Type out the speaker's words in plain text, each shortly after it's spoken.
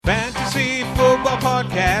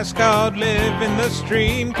podcast called Living the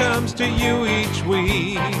Stream comes to you each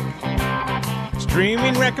week.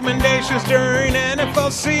 Streaming recommendations during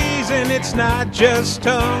NFL season, it's not just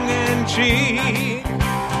tongue-in-cheek.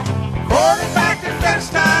 Quarterback,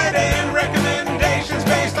 defense, tight end recommendations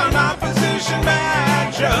based on opposition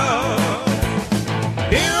matchup.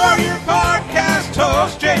 Here are your podcast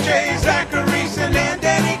hosts, JJ Zacharyson and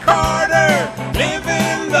Denny Carter,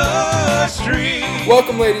 living the stream.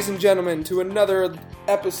 Welcome, ladies and gentlemen, to another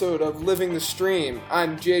episode of Living the Stream.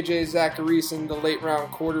 I'm JJ Zacharyson, the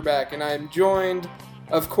late-round quarterback, and I am joined,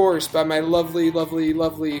 of course, by my lovely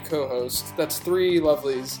co-host. That's three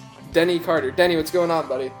lovelies. Denny Carter. Denny, what's going on,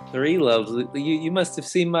 buddy? Three lovely. You must have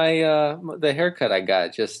seen my the haircut I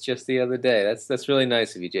got just the other day. That's really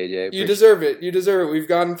nice of you, JJ. You deserve it. We've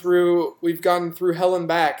gone through hell and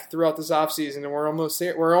back throughout this offseason, and we're almost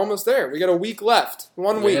there. We got a week left.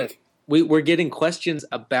 One week. We're getting questions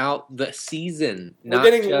about the season.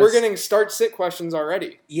 We're getting start-sit questions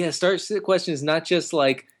already. Yeah, start-sit questions, not just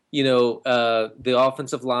like, the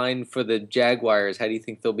offensive line for the Jaguars. How do you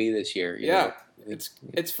think they'll be this year? You know?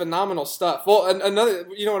 It's phenomenal stuff. Well, another,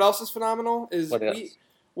 what else is phenomenal is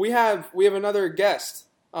we have another guest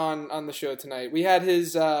on the show tonight. We had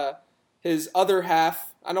his other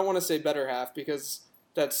half. I don't want to say better half because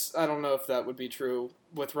I don't know if that would be true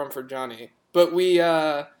with Rumford Johnny. But we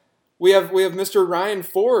have Mr. Ryan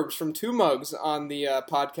Forbes from Two Mugs on the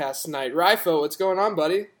podcast tonight. Ryfo, what's going on,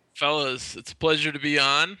 buddy? Fellas, it's a pleasure to be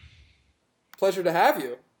on. Pleasure to have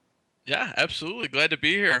you. Yeah, absolutely. Glad to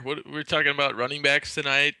be here. We're talking about running backs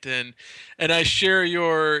tonight, and I share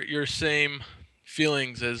your same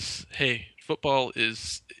feelings as, hey, football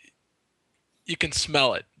is, you can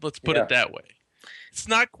smell it. Let's put it that way. It's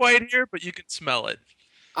not quite here, but you can smell it.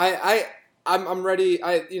 I'm ready.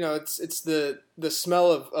 It's the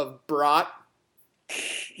smell of brat,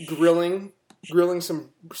 grilling some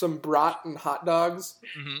brat and hot dogs.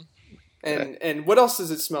 Mm-hmm. And what else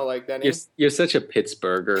does it smell like, Denny? You're such a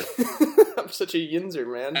Pittsburgher. I'm such a Yinzer,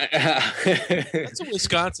 man. That's a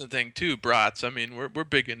Wisconsin thing too, brats. I mean, we're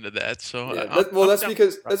big into that. So that's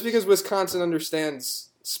because Wisconsin understands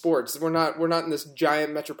sports. We're not in this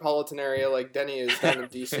giant metropolitan area like Denny is down in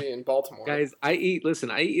DC and Baltimore. Guys, I eat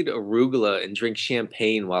arugula and drink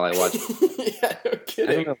champagne while I watch. Yeah, no kidding.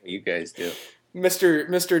 I don't know what you guys do,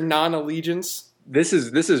 Mr. Non-allegiance. This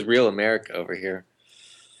is real America over here.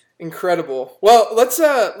 Incredible. Well, let's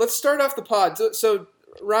start off the pod. So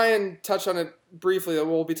Ryan touched on it briefly.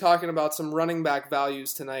 We'll be talking about some running back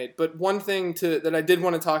values tonight. But one thing that I did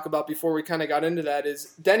want to talk about before we kind of got into that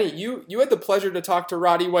is, Denny, you had the pleasure to talk to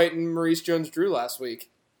Roddy White and Maurice Jones-Drew last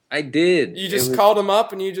week. I did. You just called them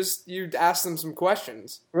up and you asked them some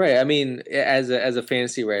questions. Right. I mean, as a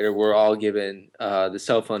fantasy writer, we're all given the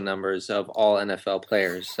cell phone numbers of all NFL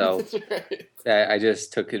players. So That's right. I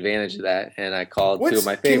just took advantage of that and I called two of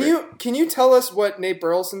my favorites. Can you tell us what Nate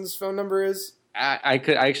Burleson's phone number is? I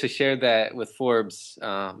actually shared that with Forbes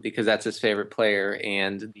because that's his favorite player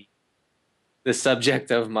and the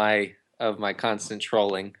subject of my constant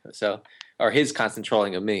trolling. Or his constant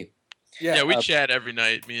trolling of me. Yeah, we chat every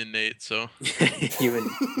night, me and Nate. So you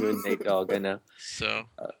and Nate Dogg, I know. So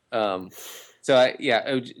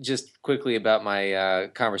just quickly about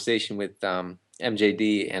my conversation with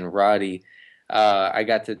MJD and Roddy. I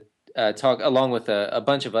got to talk along with a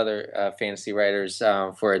bunch of other fantasy writers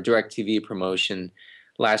for a DirecTV promotion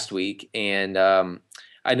last week, and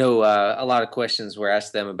I know a lot of questions were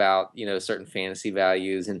asked them about certain fantasy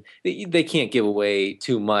values, and they can't give away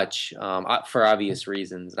too much for obvious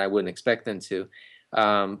reasons, and I wouldn't expect them to.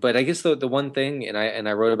 But I guess the one thing, and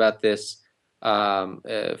I wrote about this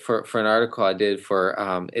for an article I did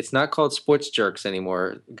for it's not called Sports Jerks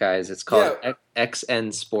anymore, guys. It's called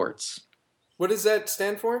XN Sports. What does that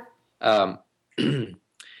stand for?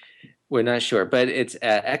 We're not sure, but it's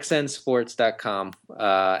at xnsports.com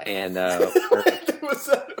and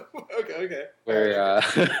Okay.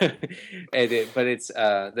 But it's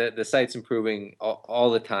the site's improving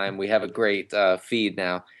all the time. We have a great feed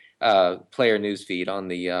now, player news feed on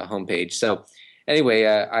the homepage. So anyway,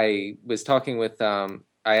 I was talking with I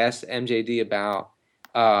asked MJD about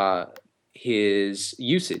his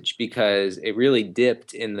usage because it really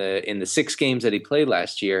dipped in the 6 games that he played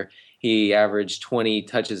last year. He averaged 20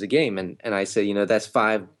 touches a game, and I said, that's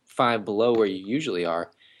five below where you usually are.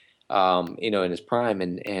 In his prime,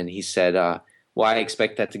 and he said, well, I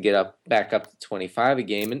expect that to get back up to 25 a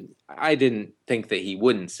game, and I didn't think that he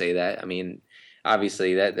wouldn't say that. I mean,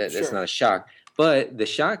 obviously that's not a shock, but the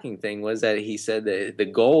shocking thing was that he said that the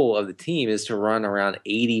goal of the team is to run around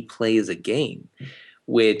 80 plays a game,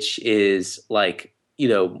 which is like,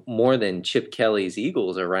 more than Chip Kelly's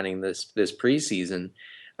Eagles are running this preseason.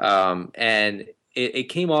 And it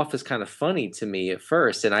came off as kind of funny to me at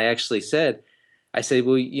first. And I actually said, well,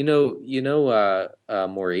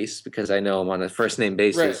 Maurice, because I know him on a first name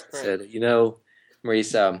basis. Right. I said,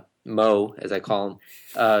 Maurice, Mo, as I call him,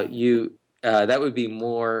 that would be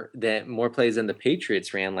more plays than the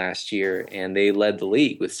Patriots ran last year, and they led the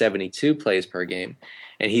league with 72 plays per game.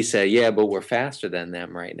 And he said, "Yeah, but we're faster than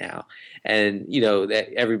them right now." And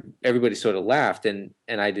that everybody sort of laughed, and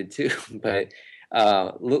I did too. But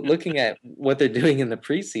looking at what they're doing in the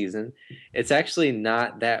preseason, it's actually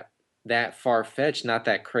not that far fetched, not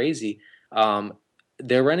that crazy.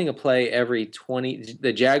 They're running a play every 20.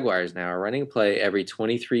 The Jaguars now are running a play every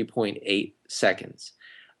 23.8 seconds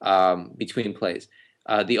between plays.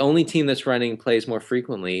 The only team that's running plays more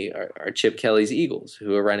frequently are Chip Kelly's Eagles,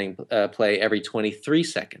 who are running play every 23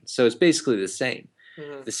 seconds. So it's basically the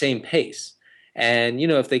same pace. And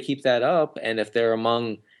if they keep that up, and if they're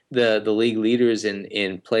among the league leaders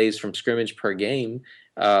in plays from scrimmage per game,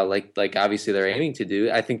 like obviously they're aiming to do,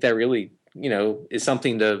 I think that really is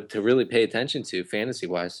something to really pay attention to fantasy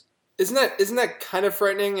wise. Isn't that kind of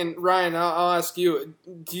frightening? And Ryan, I'll ask you: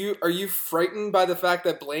 are you frightened by the fact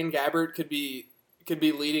that Blaine Gabbert could be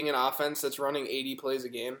leading an offense that's running 80 plays a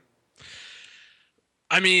game?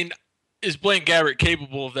 I mean, is Blaine Gabbert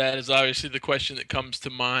capable of that? Is obviously the question that comes to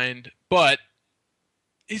mind. But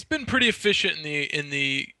he's been pretty efficient in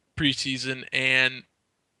the preseason, and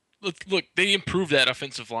look, they improved that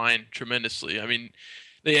offensive line tremendously. I mean,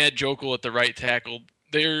 they had Jokel at the right tackle.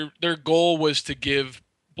 Their goal was to give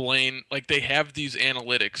Blaine, they have these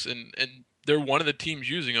analytics, and they're one of the teams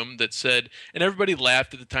using them that said, and everybody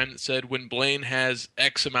laughed at the time, that said when Blaine has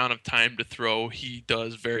X amount of time to throw, he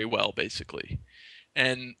does very well, basically.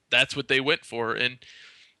 And that's what they went for. And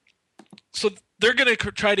so they're going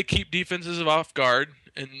to try to keep defenses off guard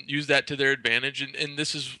and use that to their advantage. And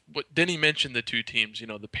this is what Denny mentioned, the two teams,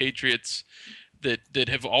 the Patriots that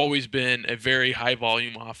have always been a very high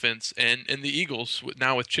volume offense, and the Eagles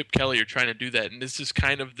now with Chip Kelly are trying to do that. And this is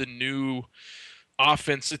kind of the new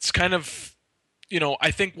offense. It's kind of, I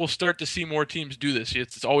think we'll start to see more teams do this.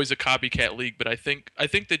 It's always a copycat league, but I think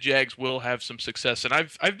the Jags will have some success, and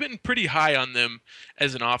I've been pretty high on them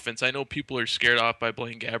as an offense. I know people are scared off by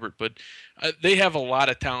Blaine Gabbert, but they have a lot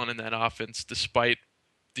of talent in that offense, despite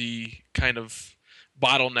the kind of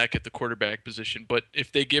bottleneck at the quarterback position. But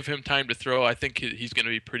if they give him time to throw, I think he's going to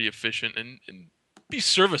be pretty efficient and be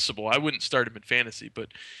serviceable. I wouldn't start him in fantasy, but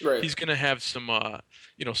he's going to have some,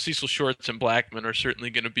 Cecil Shorts and Blackman are certainly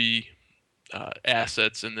going to be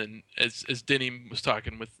assets. And then as Denny was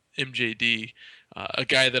talking with MJD, a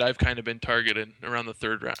guy that I've kind of been targeting around the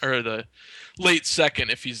third round or the late second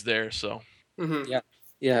if he's there. So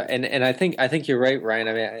yeah, and I think you're right, Ryan.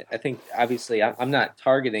 I mean, I think obviously I'm not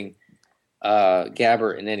targeting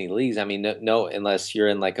Gabbert in any leagues. I mean, no, unless you're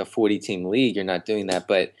in like a 40-team league, you're not doing that.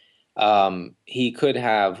 But he could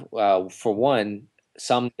have, for one,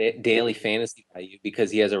 some daily fantasy value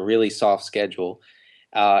because he has a really soft schedule.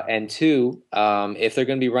 And two, if they're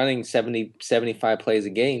going to be running 70, 75 plays a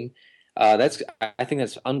game, I think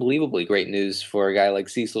that's unbelievably great news for a guy like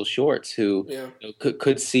Cecil Shorts, who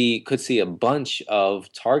could see a bunch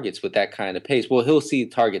of targets with that kind of pace. Well, he'll see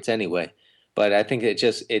targets anyway. But I think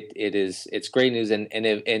it's great news,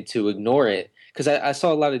 and to ignore it, because I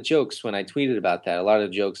saw a lot of jokes when I tweeted about that. A lot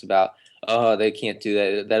of jokes about, oh, they can't do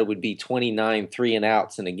that. That would be 29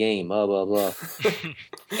 3-and-outs in a game. Blah blah blah.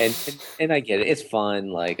 and I get it. It's fun.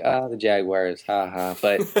 Like the Jaguars, haha.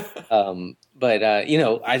 But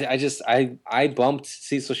I bumped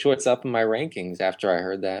Cecil Shorts up in my rankings after I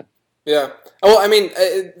heard that. Yeah. Well, I mean,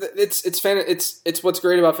 it's what's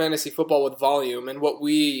great about fantasy football with volume, and what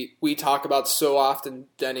we talk about so often,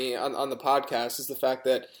 Denny, on the podcast, is the fact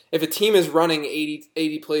that if a team is running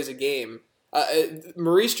 80 plays a game,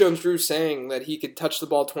 Maurice Jones-Drew saying that he could touch the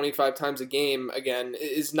ball 25 times a game again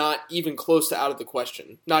is not even close to out of the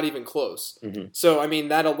question. Not even close. Mm-hmm. So, I mean,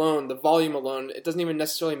 that alone, the volume alone, it doesn't even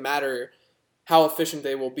necessarily matter how efficient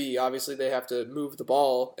they will be. Obviously, they have to move the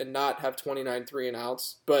ball and not have 29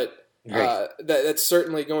 3-and-outs, but that's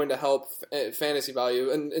certainly going to help fantasy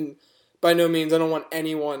value. And by no means, I don't want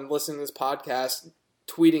anyone listening to this podcast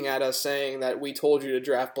tweeting at us saying that we told you to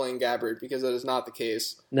draft Blaine Gabbert, because that is not the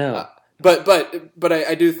case. No. But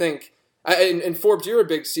I do think, and Forbes, you're a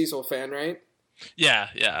big Cecil fan, right? Yeah.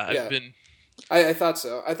 I've been. I thought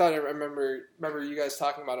so. I remember you guys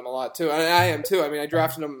talking about him a lot too. And I am too. I mean, I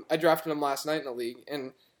drafted him last night in the league,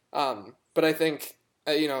 and but I think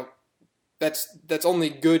that's only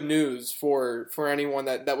good news for anyone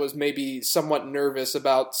that was maybe somewhat nervous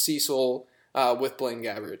about Cecil with Blaine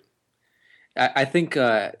Gabbert. I think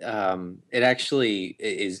it actually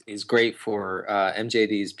is great for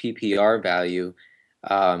MJD's PPR value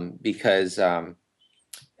because he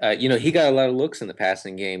got a lot of looks in the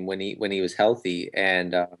passing game when he was healthy,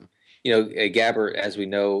 and Gabbert, as we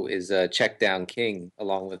know, is a check down king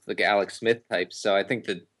along with the Alex Smith types. So I think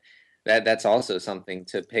that's also something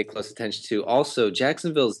to pay close attention to. Also,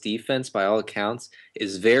 Jacksonville's defense, by all accounts,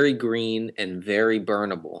 is very green and very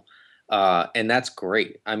burnable, and that's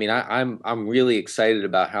great. I mean, I'm really excited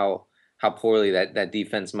about how poorly that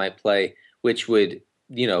defense might play, which would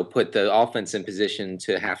put the offense in position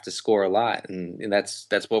to have to score a lot, and that's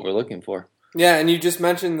what we're looking for. Yeah, and you just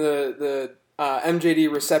mentioned the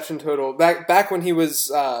MJD reception total back when he was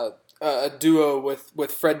a duo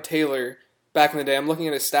with Fred Taylor. Back in the day, I'm looking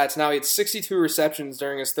at his stats now. He had 62 receptions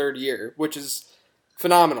during his third year, which is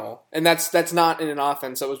phenomenal. And that's not in an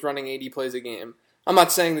offense that was running 80 plays a game. I'm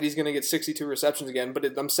not saying that he's going to get 62 receptions again, but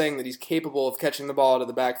I'm saying that he's capable of catching the ball out of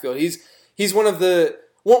the backfield. He's one of the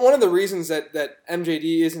reasons that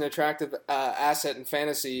MJD is an attractive asset in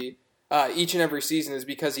fantasy each and every season is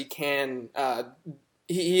because he can.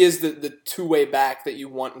 He is the two-way back that you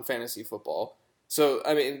want in fantasy football. So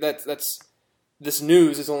I mean that's. This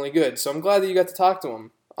news is only good, so I'm glad that you got to talk to him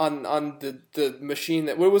on the machine.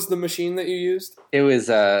 What was the machine that you used? It was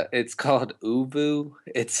it's called Uvu.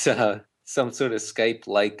 It's some sort of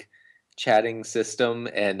Skype-like chatting system,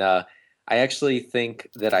 and I actually think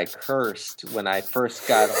that I cursed when I first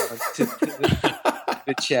got on to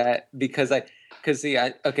the chat because as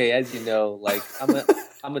you know, like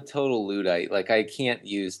I'm a total Luddite. Like I can't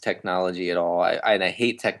use technology at all. I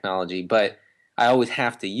hate technology, but I always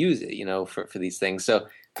have to use it, for these things. So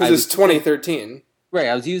because it's 2013, right?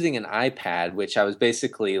 I was using an iPad, which I was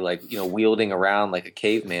basically like, wielding around like a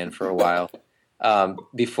caveman for a while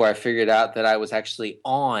before I figured out that I was actually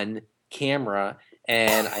on camera.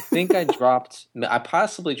 And I think I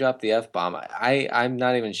possibly dropped the F-bomb. I'm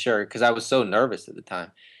not even sure because I was so nervous at the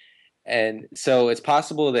time. And so it's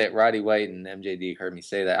possible that Roddy White and MJD heard me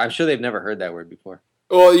say that. I'm sure they've never heard that word before.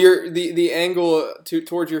 Well, the angle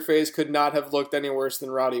towards your face could not have looked any worse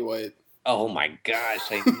than Roddy White. Oh my gosh,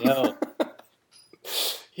 I know.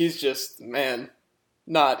 He's just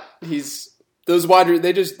those wide.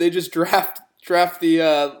 They just draft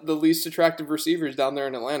the least attractive receivers down there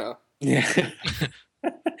in Atlanta. Yeah,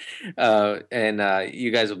 and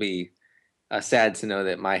you guys will be sad to know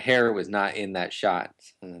that my hair was not in that shot.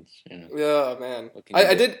 Yeah, man.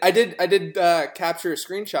 I did capture a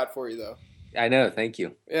screenshot for you though. I know, thank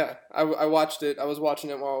you. Yeah, I watched it. I was watching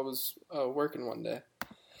it while I was working one day.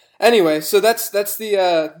 Anyway, so that's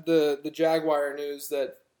the Jaguar news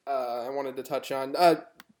that I wanted to touch on.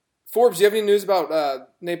 Forbes, do you have any news about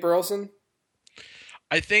Nate Burleson?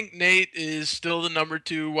 I think Nate is still the number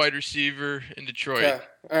 2 wide receiver in Detroit. Okay.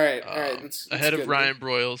 All right. That's ahead good. of Ryan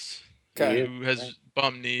Broyles, who has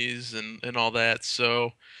bum knees and all that.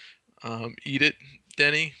 So, eat it,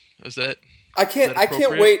 Denny. Is that? I can't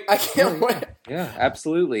wait. Yeah,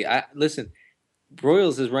 absolutely. Listen,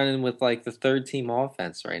 Broyles is running with like the third team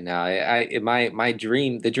offense right now. My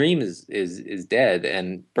dream, the dream is dead,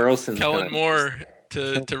 and Burleson. Kellen Moore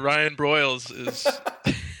to Ryan Broyles is.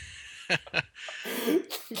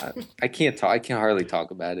 I can't talk. I can hardly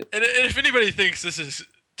talk about it. And if anybody thinks this is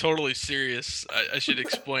totally serious, I should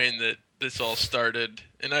explain that this all started,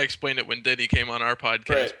 and I explained it when Denny came on our podcast.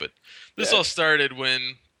 Right. But this all started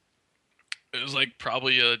when. It was like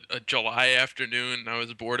probably a July afternoon. I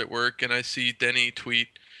was bored at work, and I see Denny tweet,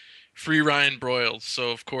 "Free Ryan Broyles."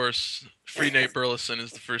 So, of course, free Nate Burleson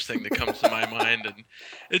is the first thing that comes to my mind. And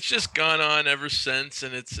it's just gone on ever since,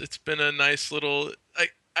 and it's been a nice little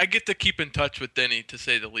I get to keep in touch with Denny, to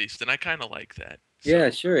say the least, and I kind of like that. So. Yeah,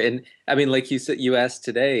 sure. And, I mean, like you said, you asked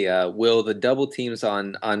today, will the double teams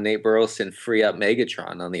on Nate Burleson free up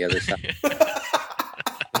Megatron on the other side?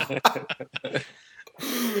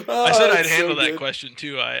 I said I'd handle that question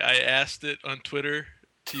too. I asked it on Twitter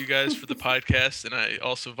to you guys for the podcast, and I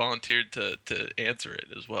also volunteered to answer it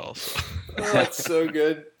as well. So. Oh, that's so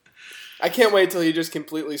good. I can't wait till he just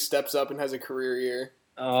completely steps up and has a career year.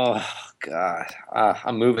 Oh God,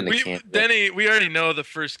 I'm moving to Kansas. Denny, we already know the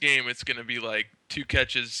first game it's going to be like 2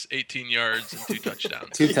 catches, 18 yards, and 2 touchdowns.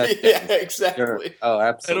 2 touchdowns. Yeah, exactly. Sure. Oh,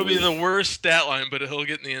 absolutely. It'll be the worst stat line, but he'll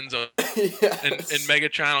get in the end zone. Yes. And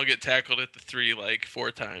Megatron will get tackled at the 3 like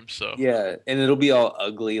 4 times. So yeah, and it'll be all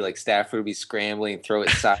ugly. Like Stafford will be scrambling, throw it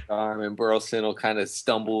sidearm, and Burleson will kind of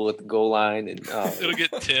stumble at the goal line, and it'll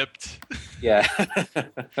get tipped. Yeah.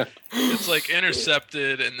 It's like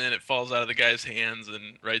intercepted, and then it falls out of the guy's hands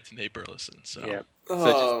and right to Nate Burleson. So yeah.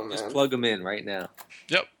 So just plug them in right now.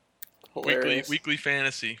 Yep. Hilarious. Weekly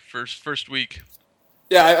fantasy first week.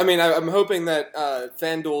 Yeah, I mean, I'm hoping that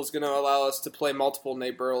FanDuel is going to allow us to play multiple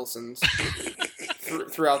Nate Burlesons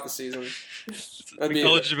throughout the season.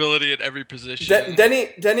 Eligibility at every position. Denny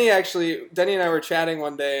and I were chatting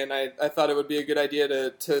one day, and I thought it would be a good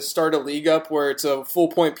idea to start a league up where it's a full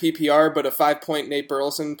point PPR, but a 5-point Nate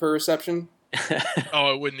Burleson per reception.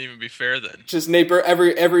 Oh, it wouldn't even be fair then. Just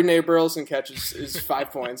every Nate Burleson catch is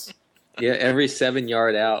 5 points. Yeah, every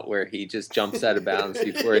 7-yard out where he just jumps out of bounds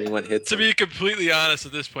before anyone hits him. To be completely honest,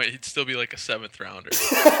 at this point, he'd still be like a 7th rounder.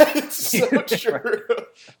 It's so true.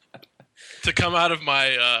 To come out of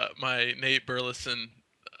my my Nate Burleson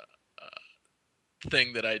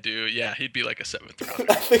thing that I do, yeah, he'd be like a 7th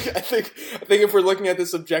rounder. I think if we're looking at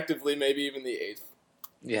this objectively, maybe even the 8th.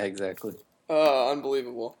 Yeah, exactly.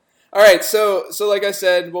 Unbelievable. All right, so like I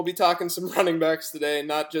said, we'll be talking some running backs today,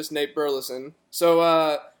 not just Nate Burleson.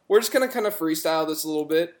 So we're just gonna kind of freestyle this a little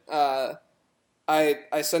bit. I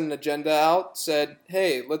sent an agenda out, said,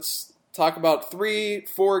 hey, let's talk about 3,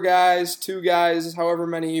 4 guys, 2 guys, however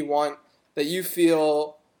many you want, that you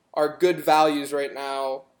feel are good values right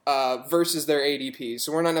now versus their ADP.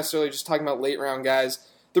 So we're not necessarily just talking about late round guys.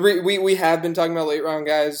 We have been talking about late round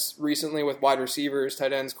guys recently with wide receivers,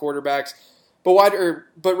 tight ends, quarterbacks.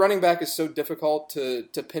 But running back is so difficult to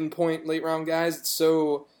pinpoint late round guys. It's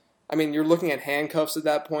so, I mean, you're looking at handcuffs at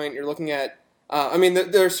that point. You're looking at,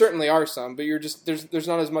 there certainly are some, but there's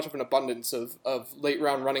not as much of an abundance of late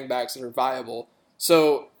round running backs that are viable.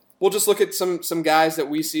 So we'll just look at some guys that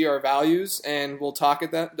we see are values, and we'll talk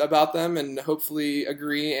about them and hopefully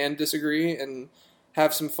agree and disagree and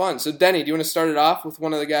have some fun. So Denny, do you want to start it off with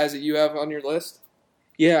one of the guys that you have on your list?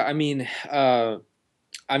 Yeah, I mean,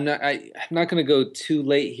 I'm not going to go too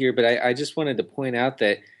late here, but I just wanted to point out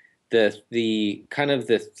that the kind of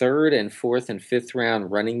the 3rd and 4th and 5th round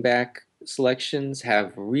running back selections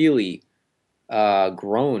have really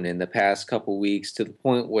grown in the past couple weeks to the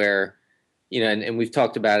point where, and we've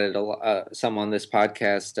talked about it some on this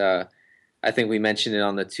podcast. I think we mentioned it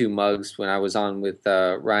on the 2 mugs when I was on with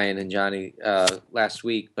Ryan and Johnny last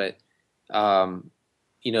week, but that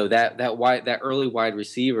early wide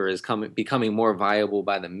receiver is becoming more viable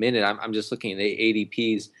by the minute. I'm just looking at the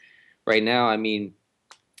ADPs right now. I mean,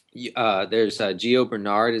 there's Giovani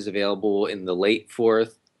Bernard is available in the late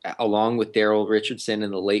 4th, along with Daryl Richardson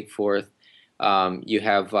in the late 4th. You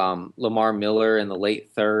have Lamar Miller in the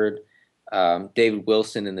late 3rd, David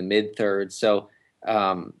Wilson in the mid 3rd. So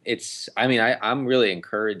I'm really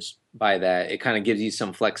encouraged by that. It kind of gives you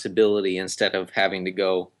some flexibility instead of having to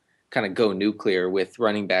go nuclear with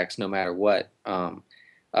running backs no matter what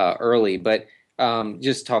early. But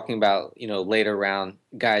just talking about later round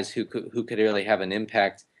guys who could really have an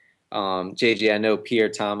impact. JJ, I know Pierre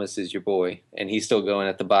Thomas is your boy, and he's still going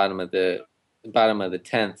at the bottom of the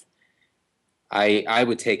 10th. I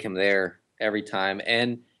would take him there every time.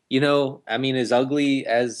 And as ugly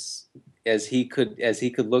as he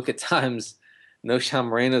could look at times, Noshan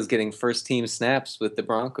Moreno's getting first team snaps with the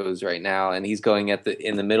Broncos right now, and he's going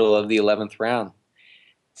in the middle of the 11th round.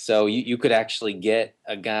 So you could actually get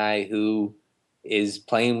a guy who is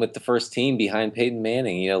playing with the first team behind Peyton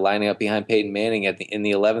Manning, lining up behind Peyton Manning in the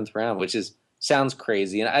 11th round, which sounds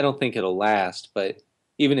crazy, and I don't think it'll last. But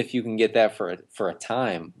even if you can get that for a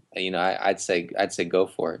time, I'd say go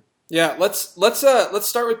for it. Yeah, let's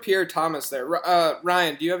start with Pierre Thomas there.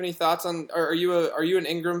 Ryan, do you have any thoughts on? Are you an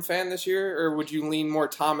Ingram fan this year, or would you lean more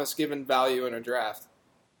Thomas given value in a draft?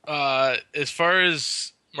 As far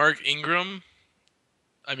as Mark Ingram,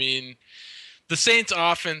 I mean, the Saints'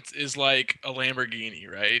 offense is like a Lamborghini,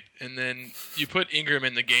 right? And then you put Ingram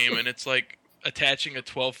in the game, and it's like attaching a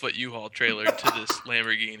 12-foot U-Haul trailer to this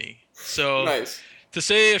Lamborghini. So nice. To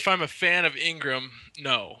say if I'm a fan of Ingram,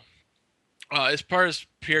 no. As far as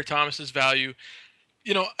Pierre Thomas's value,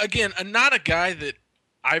 again, I'm not a guy that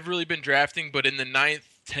I've really been drafting, but in the 9th,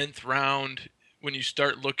 10th round, when you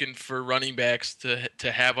start looking for running backs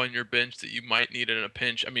to have on your bench that you might need in a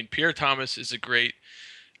pinch, I mean, Pierre Thomas is a great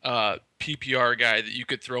PPR guy that you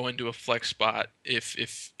could throw into a flex spot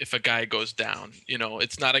if a guy goes down.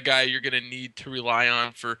 It's not a guy you're going to need to rely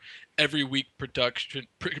on for every week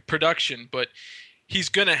production, but he's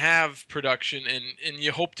going to have production, and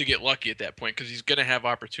you hope to get lucky at that point because he's going to have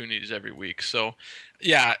opportunities every week. So,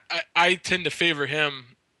 yeah, I tend to favor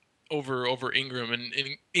him over Ingram, and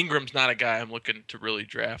Ingram's not a guy I'm looking to really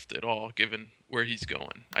draft at all, given where he's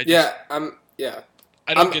going. I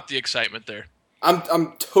don't get the excitement there.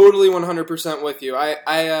 I'm totally 100% with you.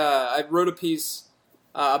 I wrote a piece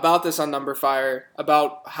about this on Number Fire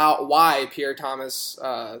about why Pierre Thomas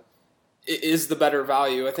is the better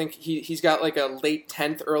value. I think he's got like a late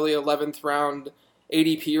 10th, early 11th round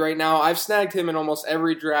ADP right now. I've snagged him in almost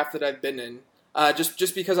every draft that I've been in.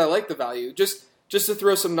 just because I like the value. Just to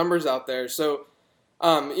throw some numbers out there. So,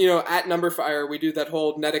 at Number Fire, we do that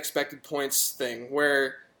whole net expected points thing,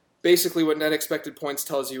 where basically what net expected points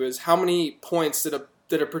tells you is how many points did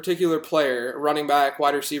a particular player, running back,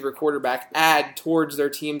 wide receiver, quarterback, add towards their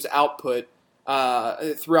team's output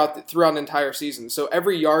throughout an entire season. So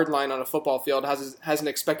every yard line on a football field has an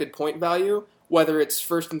expected point value, whether it's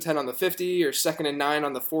 1st and 10 on the 50 or 2nd and 9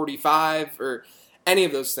 on the 45 or any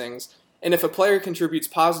of those things. And if a player contributes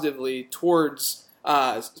positively towards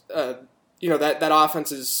that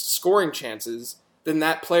offense's scoring chances, then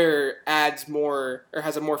that player adds more or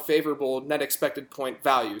has a more favorable net expected point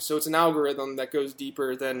value. So it's an algorithm that goes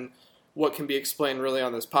deeper than what can be explained really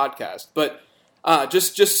on this podcast. But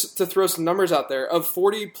just to throw some numbers out there, of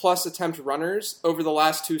 40-plus attempt runners over the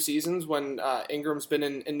last 2 seasons when Ingram's been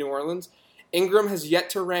in New Orleans, Ingram has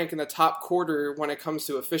yet to rank in the top quarter when it comes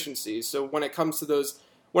to efficiency. So when it comes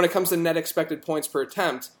to net expected points per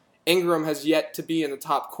attempt, Ingram has yet to be in the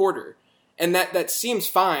top quarter. And that seems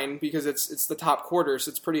fine because it's the top quarter, so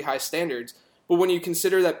it's pretty high standards. But when you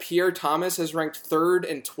consider that Pierre Thomas has ranked 3rd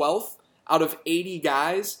and 12th out of 80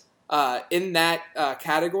 guys in that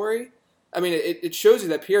category, I mean, it shows you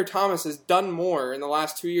that Pierre Thomas has done more in the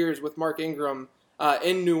last 2 years with Mark Ingram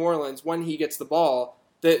in New Orleans when he gets the ball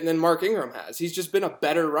than Mark Ingram has. He's just been a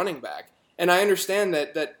better running back. And I understand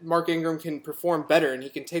that Mark Ingram can perform better and he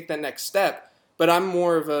can take that next step, but I'm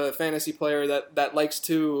more of a fantasy player that likes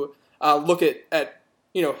to look at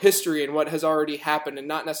history and what has already happened and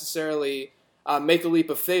not necessarily make a leap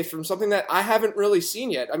of faith from something that I haven't really seen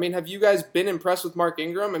yet. I mean, have you guys been impressed with Mark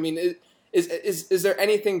Ingram? I mean, is there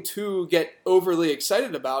anything to get overly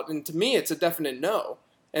excited about? And to me, it's a definite no.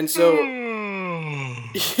 And so,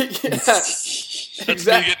 That's me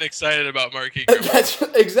getting excited about Mark Ingram.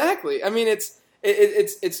 Exactly. I mean,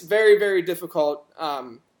 it's very, very difficult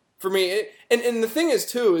for me. And the thing is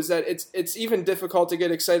too is that it's even difficult to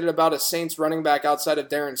get excited about a Saints running back outside of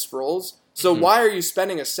Darren Sproles. So why are you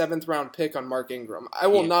spending a 7th round pick on Mark Ingram? I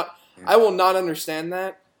will not understand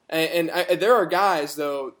that. And there are guys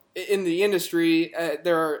though in the industry.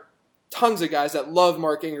 There are tons of guys that love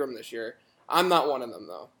Mark Ingram this year. I'm not one of them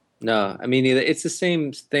though. No, I mean, it's the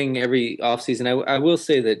same thing every offseason. I will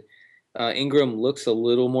say that Ingram looks a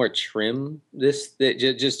little more trim.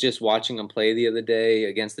 Just watching him play the other day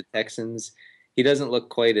against the Texans, he doesn't look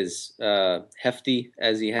quite as hefty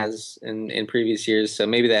as he has in previous years. So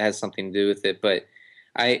maybe that has something to do with it. But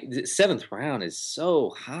the 7th round is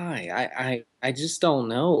so high. I just don't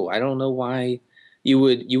know. I don't know why you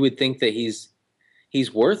would think that he's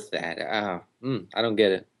worth that. I don't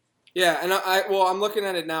get it. Yeah, and I'm looking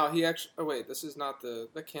at it now. He actually. Oh wait, this is not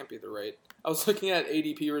that can't be the right. I was looking at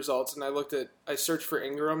ADP results, and I searched for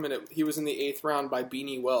Ingram, and he was in the 8th round by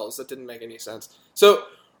Beanie Wells. That didn't make any sense. So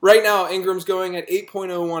right now, Ingram's going at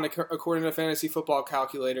 8.01 according to Fantasy Football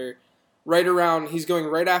Calculator. He's going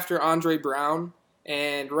right after Andre Brown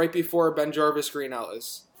and right before BenJarvus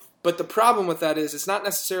Green-Ellis. But the problem with that is it's not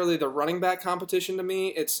necessarily the running back competition to me.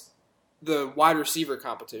 It's the wide receiver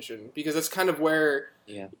competition, because that's kind of where,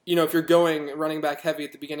 if you're going running back heavy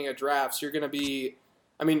at the beginning of drafts, you're going to be,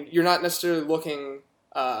 I mean, you're not necessarily looking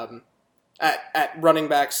at running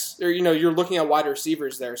backs, or, you're looking at wide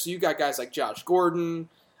receivers there. So you got guys like Josh Gordon,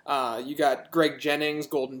 you got Greg Jennings,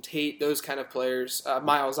 Golden Tate, those kind of players,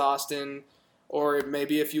 Miles Austin, or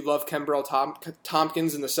maybe if you love Kembrell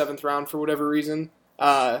Tompkins in the 7th round for whatever reason.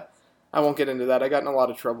 I won't get into that. I got in a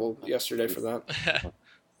lot of trouble yesterday for that.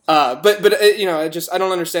 But I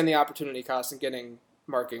don't understand the opportunity cost in getting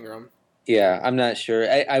Mark Ingram. Yeah, I'm not sure.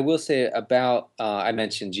 I will say about I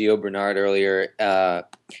mentioned Giovani Bernard earlier. I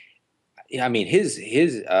mean, his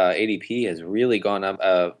ADP has really gone up.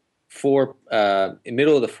 Middle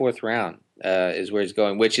of the 4th round is where he's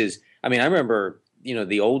going, which is, I mean, I remember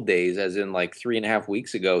the old days, as in like 3.5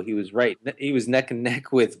 weeks ago. He was neck and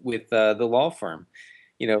neck with the law firm,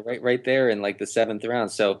 right there in like the 7th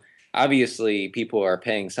round. So obviously people are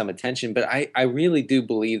paying some attention, but I really do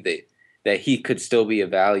believe that he could still be a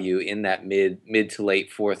value in that mid to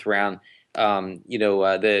late 4th round.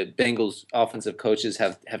 The Bengals offensive coaches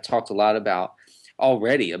have talked a lot about a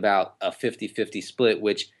 50-50 split,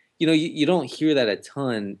 which, you don't hear that a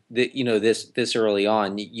ton that, this early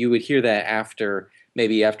on. You would hear that after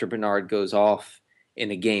Bernard goes off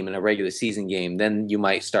in a regular season game, then you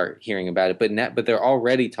might start hearing about it. But they're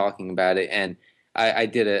already talking about it. And I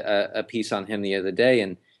did a piece on him the other day,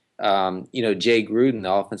 and Jay Gruden,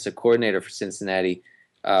 the offensive coordinator for Cincinnati,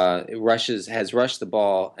 has rushed the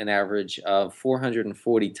ball an average of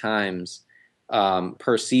 440 times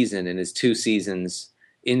per season in his 2 seasons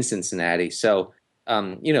in Cincinnati. So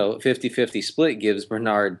 50-50 split gives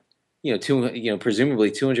Bernard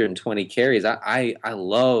presumably 220 carries. I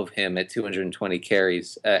love him at 220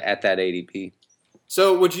 carries at that ADP.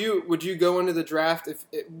 So would you go into the draft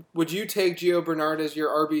would you take Gio Bernard as your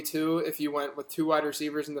RB2 if you went with 2 wide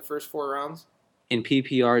receivers in the first 4 rounds? In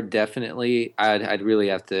PPR, definitely. I'd really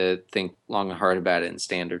have to think long and hard about it in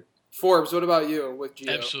standard. Forbes, what about you with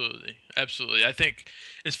Gio? Absolutely. I think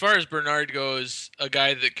as far as Bernard goes, a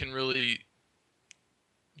guy that can really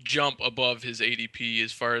jump above his ADP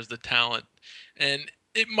as far as the talent. And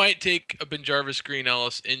it might take a Benjarvis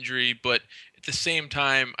Green-Ellis injury, but at the same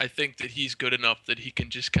time, I think that he's good enough that he can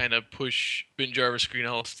just kind of push Benjarvis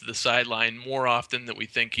Green-Ellis to the sideline more often than we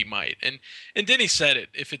think he might. And Denny said it.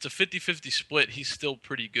 If it's a 50-50 split, he's still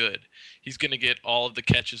pretty good. He's going to get all of the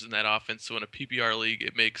catches in that offense. So in a PPR league,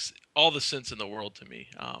 it makes all the sense in the world to me.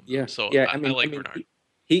 I like Bernard.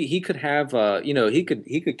 He could have he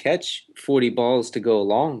could catch 40 balls to go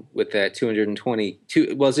along with that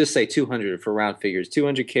 222. Well, let's just say 200 for round figures.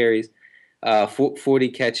 200 carries, 40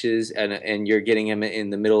 catches, and you're getting him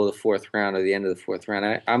in the middle of the 4th round or the end of the 4th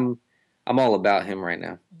round. I'm all about him right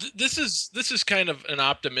now. This is kind of an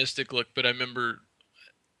optimistic look, but I remember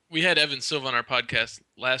we had Evan Silva on our podcast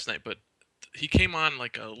last night, but he came on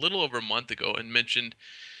like a little over a month ago and mentioned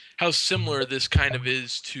how similar this kind of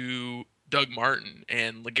is to Doug Martin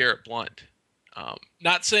and LeGarrette Blount.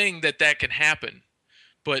 Not saying that can happen,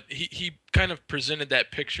 but he kind of presented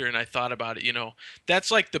that picture, and I thought about it. That's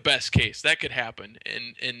like the best case. That could happen,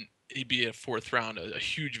 and he'd be a 4th round, a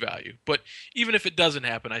huge value. But even if it doesn't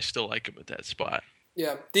happen, I still like him at that spot.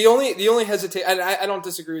 Yeah. The only hesitation, and I don't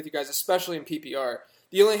disagree with you guys, especially in PPR.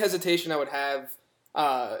 The only hesitation I would have,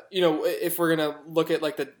 if we're gonna look at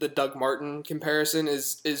like the Doug Martin comparison,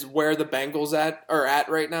 is where the Bengals are at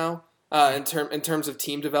right now. In terms of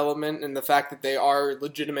team development and the fact that they are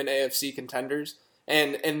legitimate AFC contenders,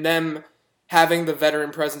 and them having the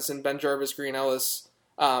veteran presence in Benjarvis Green-Ellis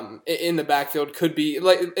in the backfield could be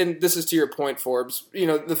like, and this is to your point, Forbes.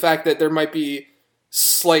 The fact that there might be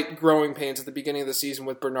slight growing pains at the beginning of the season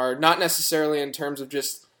with Bernard, not necessarily in terms of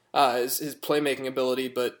just his playmaking ability,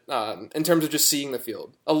 but in terms of just seeing the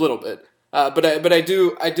field a little bit. But I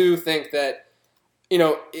do think that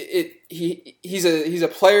he's a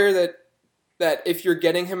player that if you're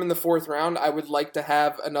getting him in the 4th round, I would like to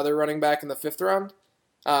have another running back in the 5th round,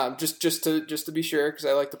 just to be sure, because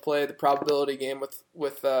I like to play the probability game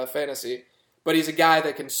with fantasy. But he's a guy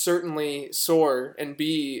that can certainly soar and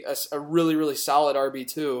be a really, really solid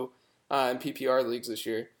RB2 in PPR leagues this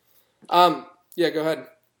year. Yeah, go ahead.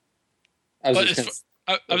 I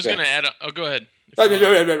was going to add. Go ahead. I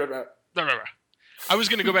was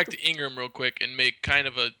going to go back to Ingram real quick and make kind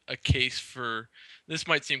of a case for. This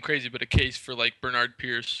might seem crazy, but a case for like Bernard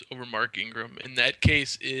Pierce over Mark Ingram. And that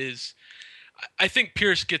case is, I think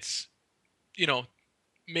Pierce gets,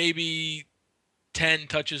 maybe 10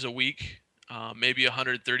 touches a week, maybe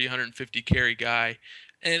 130, 150 carry guy.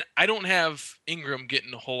 And I don't have Ingram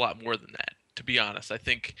getting a whole lot more than that, to be honest. I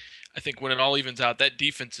think when it all evens out, that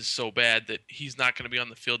defense is so bad that he's not going to be on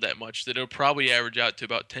the field that much, that it'll probably average out to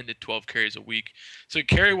about 10 to 12 carries a week. So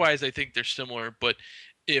carry-wise, I think they're similar, but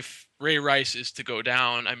if Ray Rice is to go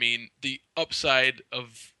down, I mean, the upside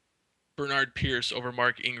of Bernard Pierce over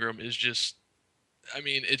Mark Ingram is just,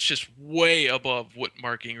 it's just way above what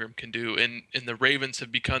Mark Ingram can do. And the Ravens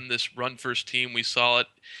have become this run-first team. We saw it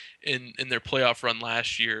in their playoff run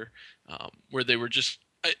last year, where they were just,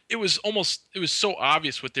 it was so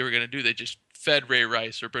obvious what they were going to do. They just fed Ray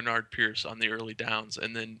Rice or Bernard Pierce on the early downs,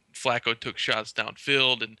 and then Flacco took shots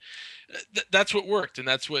downfield, and that's what worked, and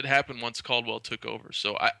that's what happened once Caldwell took over.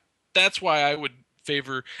 So that's why I would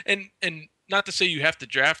favor, and not to say you have to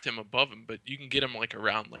draft him above him, but you can get him like a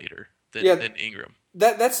round later than Ingram.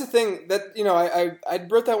 That's the thing that I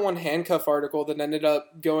wrote that one handcuff article that ended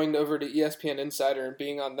up going over to ESPN Insider and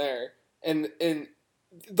being on there, and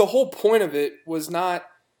the whole point of it was not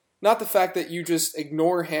the fact that you just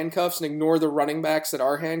ignore handcuffs and ignore the running backs that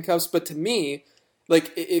are handcuffs, but to me,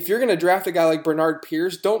 like, if you're going to draft a guy like Bernard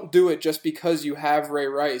Pierce, don't do it just because you have Ray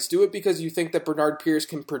Rice. Do it because you think that Bernard Pierce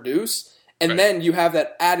can produce, and then you have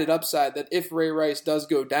that added upside that if Ray Rice does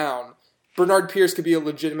go down, Bernard Pierce could be a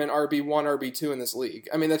legitimate RB1, RB2 in this league.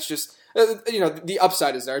 I mean, that's just, the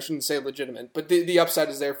upside is there. I shouldn't say legitimate, but the upside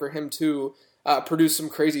is there for him to produce some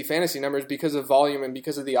crazy fantasy numbers because of volume and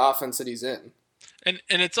because of the offense that he's in. And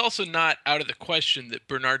it's also not out of the question that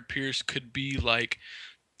Bernard Pierce could be like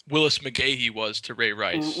Willis McGahee was to Ray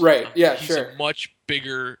Rice. Right, yeah, he's sure. He's a much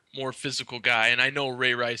bigger, more physical guy, and I know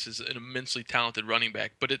Ray Rice is an immensely talented running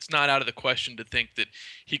back, but it's not out of the question to think that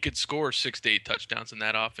he could score 6 to 8 touchdowns in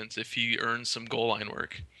that offense if he earns some goal line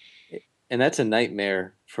work. that's a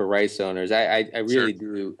nightmare for Rice owners. I really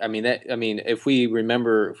do. I mean, if we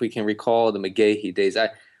can recall the McGahee days,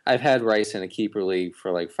 I've had Rice in a keeper league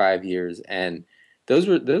for like 5 years, and those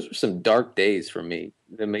were some dark days for me,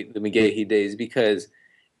 the McGahee days, because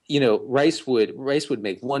Rice would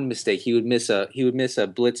make one mistake. He would miss a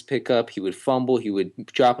blitz pickup. He would fumble. He would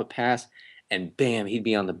drop a pass, and bam, he'd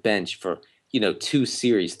be on the bench for 2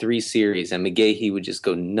 series, 3 series, and McGahee would just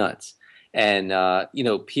go nuts. And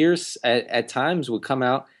Pierce at times would come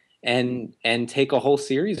out and take a whole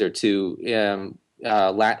series or two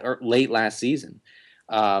late last season.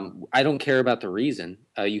 I don't care about the reason.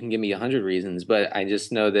 You can give me 100 reasons, but I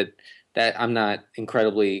just know that I'm not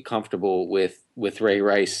incredibly comfortable with Ray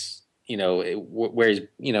Rice. Where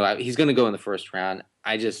he's going to go in the first round.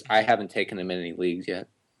 I haven't taken him in any leagues yet.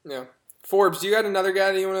 Yeah. Forbes, do you got another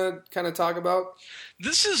guy that you want to kind of talk about?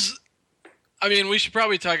 We should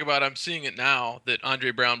probably talk about, I'm seeing it now, that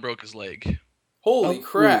Andre Brown broke his leg. Holy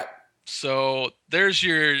crap. So there's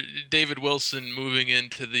your David Wilson moving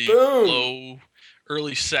into the low,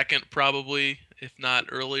 early second probably, if not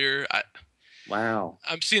earlier. Wow.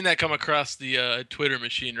 I'm seeing that come across the Twitter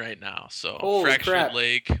machine right now. So holy fractured crap.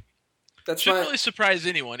 Leg. Shouldn't really surprise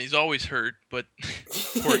anyone. He's always hurt, but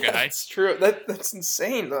poor guy. That's true. That's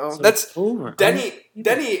insane, though. That's over. Denny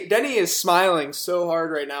is smiling so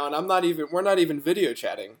hard right now, and we're not even video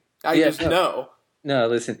chatting. I just know. No,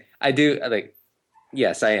 listen, I do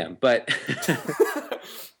yes, I am, but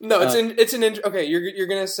no, okay. You're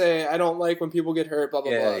gonna say I don't like when people get hurt, blah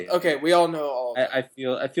blah blah. Yeah. Okay, we all know all of that. I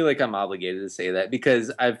feel like I'm obligated to say that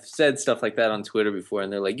because I've said stuff like that on Twitter before,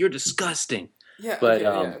 and they're like, "You're disgusting." Yeah, but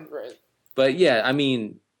right. But yeah,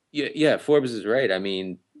 Forbes is right.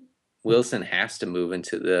 Wilson has to move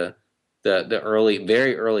into the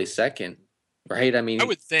very early second, right? I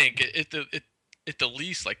would think at the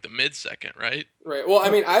least like the mid-second, right? Right. Well,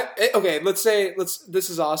 this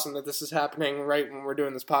is awesome that this is happening right when we're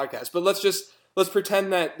doing this podcast. But let's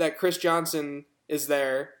pretend that Chris Johnson is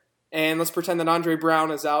there, and let's pretend that Andre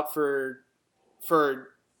Brown is out for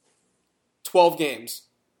 12 games.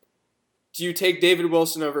 Do you take David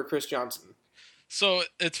Wilson over Chris Johnson? So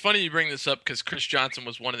it's funny you bring this up because Chris Johnson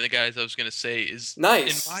was one of the guys I was going to say is,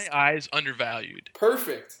 nice, in my eyes, undervalued.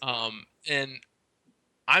 Perfect. And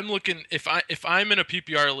I'm looking, if I'm in a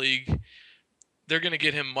PPR league, they're going to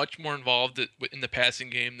get him much more involved in the passing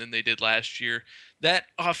game than they did last year. That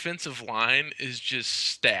offensive line is just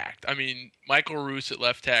stacked. Michael Roos at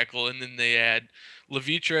left tackle, and then they add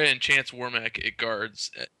Levitra and Chance Warmack at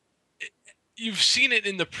guards. You've seen it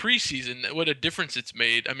in the preseason, what a difference it's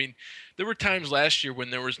made. There were times last year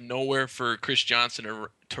when there was nowhere for Chris Johnson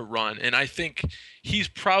to run, and I think he's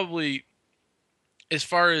probably, as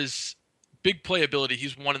far as big playability,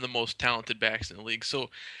 he's one of the most talented backs in the league.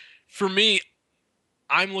 So for me,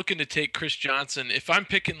 I'm looking to take Chris Johnson. If I'm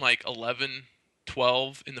picking like 11,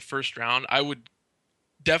 12 in the first round, I would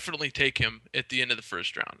definitely take him at the end of the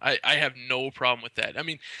first round. I have no problem with that.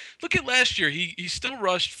 Look at last year. He still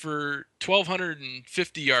rushed for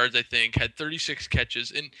 1,250 yards, I think, had 36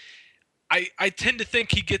 catches. And I tend to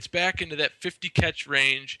think he gets back into that 50-catch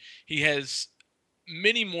range. He has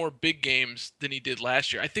many more big games than he did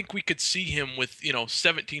last year. I think we could see him with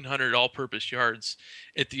 1,700 all-purpose yards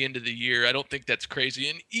at the end of the year. I don't think that's crazy.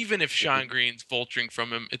 And even if Sean Green's vulturing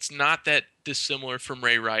from him, it's not that dissimilar from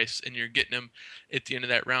Ray Rice, and you're getting him at the end of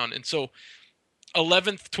that round. And so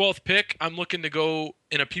 11th, 12th pick, I'm looking to go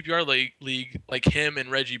in a PPR league like him and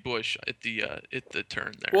Reggie Bush at the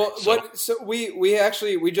turn there. Well, we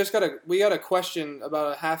got a question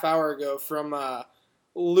about a half hour ago from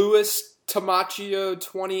Louis Tamachio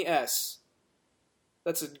 20S.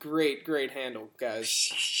 That's a great handle,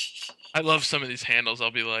 guys. I love some of these handles.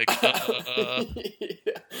 I'll be like, yeah.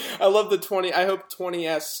 I love the 20. I hope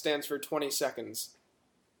 20S stands for 20 seconds.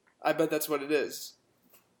 I bet that's what it is.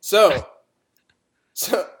 So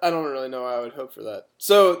I don't really know why I would hope for that.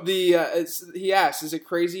 So he asks, is it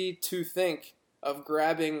crazy to think of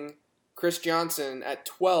grabbing Chris Johnson at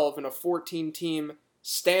 12 in a 14-team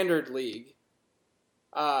standard league?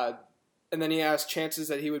 And then he asked chances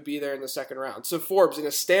that he would be there in the second round. So Forbes, in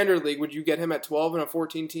a standard league, would you get him at 12 in a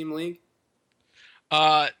 14-team league?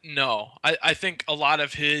 No. I think a lot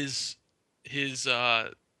of his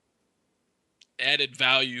added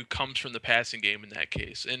value comes from the passing game in that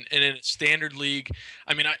case. And in a standard league,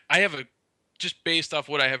 I have just based off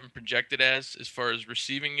what I have him projected as far as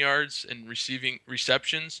receiving yards and receiving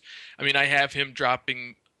receptions, I have him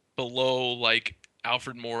dropping below like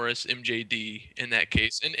Alfred Morris, MJD in that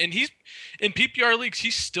case. And he's in PPR leagues,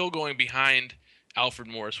 he's still going behind Alfred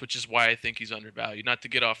Morris, which is why I think he's undervalued. Not to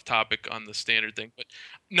get off topic on the standard thing, but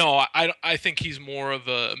no, I think he's more of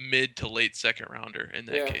a mid to late second rounder in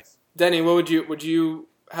that case. Denny, what would you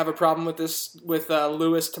have a problem with this with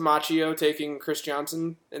Louis Tamaccio taking Chris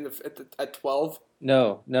Johnson at 12?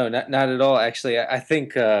 No, not at all. Actually, I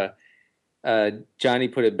think Johnny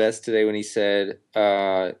put it best today when he said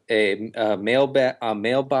a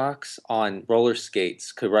mailbox on roller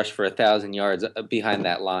skates could rush for 1,000 yards behind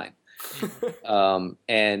that line.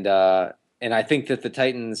 And I think that the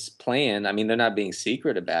Titans' plan, I mean, they're not being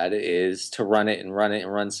secret about it, is to run it and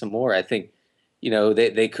run some more. I think,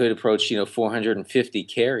 they could approach, 450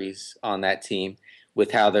 carries on that team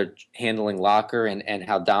with how they're handling Locker and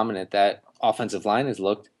how dominant that offensive line has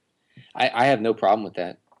looked. I have no problem with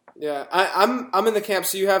that. Yeah, I'm in the camp.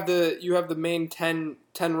 So you have the main 10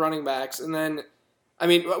 running backs, and then, I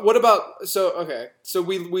mean, what about so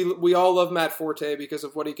we all love Matt Forte because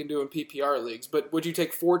of what he can do in PPR leagues. But would you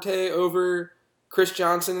take Forte over Chris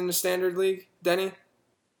Johnson in the standard league, Denny?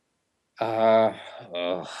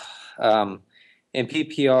 In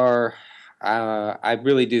PPR, I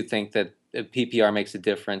really do think that PPR makes a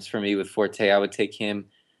difference for me with Forte. I would take him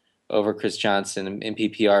over Chris Johnson in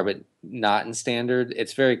PPR, but not in standard.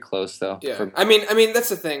 It's very close though. Yeah, I mean that's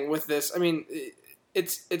the thing with this. I mean,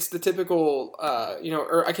 it's the typical,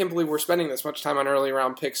 or I can't believe we're spending this much time on early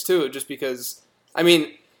round picks too, just because. I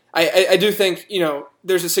mean, I do think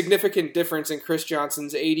there's a significant difference in Chris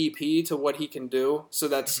Johnson's ADP to what he can do, so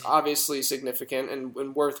that's obviously significant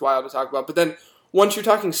and worthwhile to talk about. But then once you're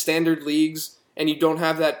talking standard leagues and you don't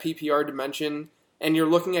have that PPR dimension, and you're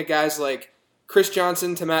looking at guys like Chris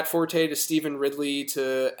Johnson to Matt Forte to Stephen Ridley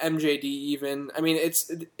to MJD even. I mean,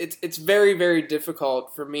 it's very, very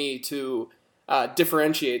difficult for me to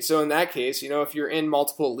differentiate. So in that case, if you're in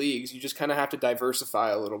multiple leagues, you just kind of have to diversify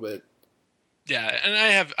a little bit. Yeah, and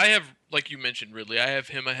I have like you mentioned Ridley, I have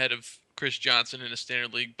him ahead of Chris Johnson in a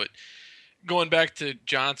standard league. But going back to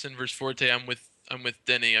Johnson versus Forte, I'm with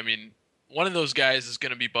Denny. I mean, one of those guys is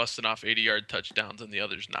going to be busting off 80-yard touchdowns, and the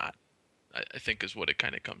other's not. I think is what it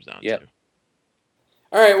kind of comes down to.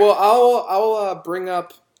 All right, well, I'll bring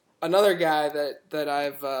up another guy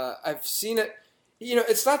that I've seen it.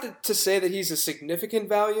 It's not to say that he's a significant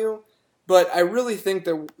value, but I really think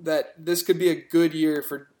that this could be a good year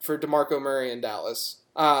for DeMarco Murray in Dallas.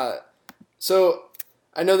 So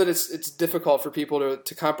I know that it's difficult for people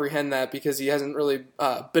to comprehend that because he hasn't really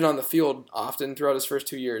been on the field often throughout his first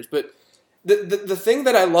 2 years. But the thing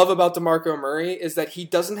that I love about DeMarco Murray is that he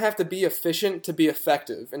doesn't have to be efficient to be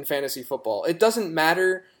effective in fantasy football. It doesn't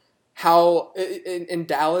matter how in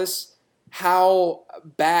Dallas how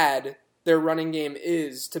bad their running game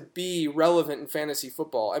is to be relevant in fantasy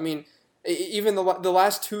football. I mean, even the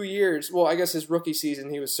last 2 years, well, I guess his rookie season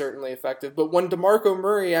he was certainly effective, but when DeMarco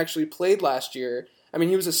Murray actually played last year, I mean,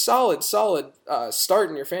 he was a solid start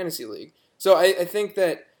in your fantasy league. So I think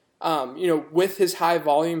that with his high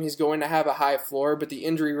volume, he's going to have a high floor, but the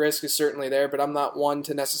injury risk is certainly there. But I'm not one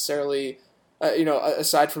to necessarily,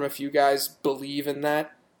 aside from a few guys, believe in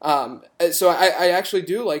that. So I actually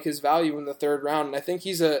do like his value in the third round, and I think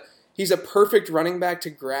he's a perfect running back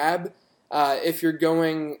to grab if you're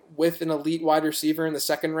going with an elite wide receiver in the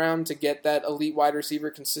second round to get that elite wide receiver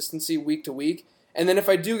consistency week to week. And then if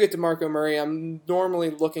I do get DeMarco Murray, I'm normally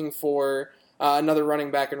looking for another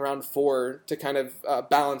running back in round 4 to kind of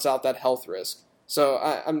balance out that health risk. So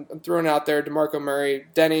I'm throwing it out there, DeMarco Murray.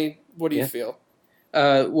 Denny, what do you feel?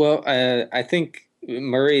 I think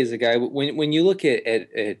Murray is a guy. When you look at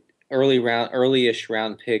early-ish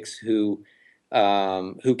round picks who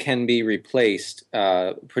can be replaced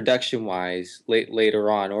production-wise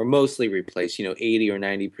later on, or mostly replaced, 80 or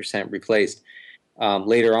 90% replaced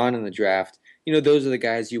later on in the draft. Those are the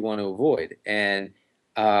guys you want to avoid. And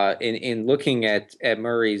in looking at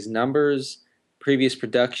Murray's numbers, previous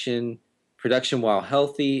production while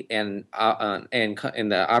healthy, and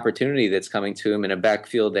the opportunity that's coming to him in a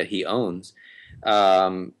backfield that he owns,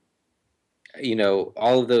 all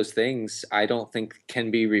of those things I don't think can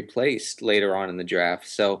be replaced later on in the draft.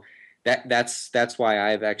 So that's why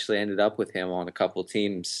I've actually ended up with him on a couple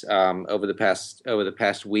teams over the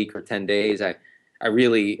past week or 10 days. I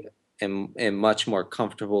really am much more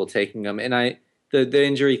comfortable taking him, and the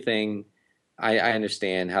injury thing, I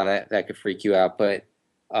understand how that could freak you out, but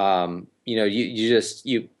I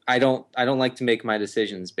don't like to make my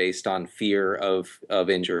decisions based on fear of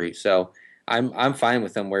injury. So I'm fine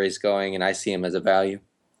with him where he's going, and I see him as a value.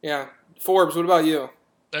 Yeah, Forbes, what about you?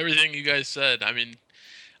 Everything you guys said. I mean,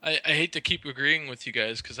 I hate to keep agreeing with you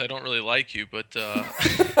guys because I don't really like you, but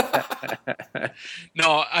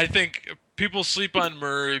no, I think people sleep on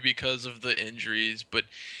Murray because of the injuries, but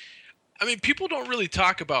I mean, people don't really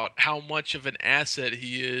talk about how much of an asset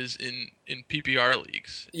he is in PPR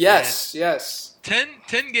leagues. Yes, yes. 10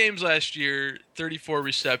 games last year, 34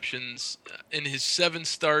 receptions. In his 7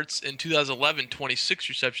 starts in 2011, 26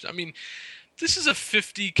 receptions. I mean, this is a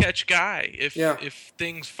 50-catch guy if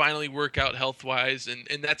things finally work out health-wise.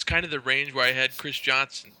 And that's kind of the range where I had Chris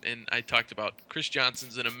Johnson. And I talked about Chris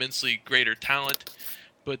Johnson's an immensely greater talent.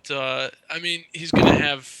 But, I mean, he's going to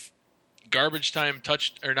have garbage time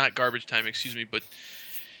but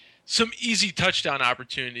some easy touchdown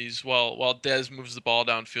opportunities while Dez moves the ball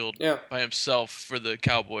downfield by himself for the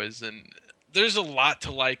Cowboys. And there's a lot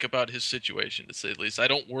to like about his situation, to say the least. I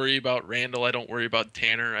don't worry about Randall. I don't worry about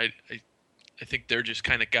Tanner. I think they're just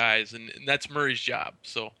kind of guys, and that's Murray's job.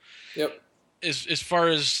 So as far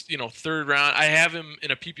as, third round, I have him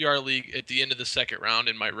in a PPR league at the end of the second round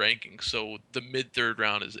in my rankings. So the mid-third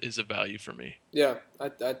round is a value for me. Yeah,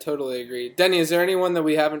 I totally agree. Denny, is there anyone that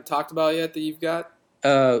we haven't talked about yet that you've got?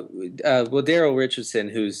 Well, Daryl Richardson,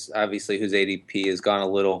 whose ADP has gone a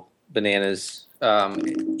little bananas,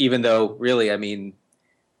 even though really, I mean,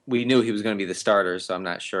 we knew he was going to be the starter, so I'm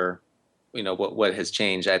not sure, what has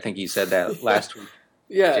changed. I think you said that last week.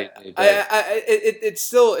 Yeah,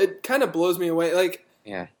 it kind of blows me away.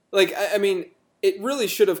 I mean, it really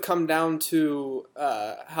should have come down to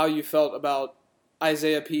how you felt about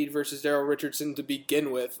Isaiah Pede versus Daryl Richardson to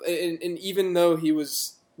begin with. And even though he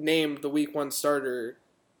was named the Week 1 starter,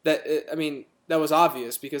 that was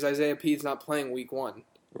obvious because Isaiah Pede's not playing Week 1.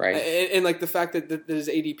 Right. And the fact that his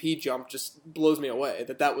ADP jump just blows me away.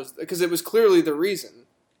 That was because it was clearly the reason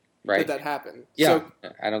that happened. Yeah,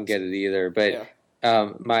 so, I don't get it either, but. Yeah.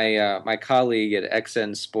 My colleague at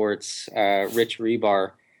XN Sports, Rich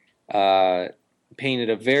Rebar,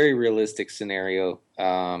 painted a very realistic scenario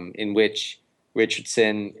in which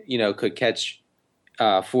Richardson, could catch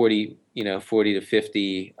 40 to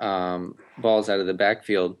 50 balls out of the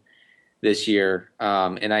backfield this year,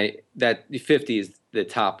 and that 50 is the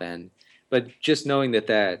top end. But just knowing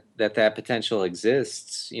that potential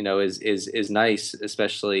exists, is nice,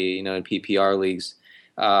 especially in PPR leagues.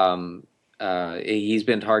 He's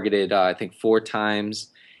been targeted, I think, 4 times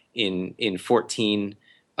in 14,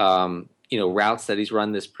 routes that he's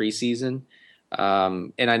run this preseason.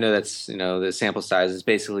 And I know that's, the sample size is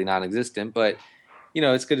basically non-existent, but,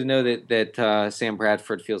 it's good to know that Sam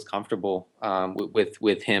Bradford feels comfortable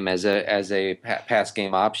with him as a pass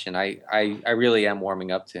game option. I really am warming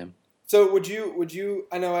up to him. So would you?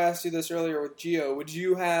 I know I asked you this earlier with Gio. Would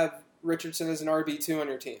you have Richardson as an RB2 on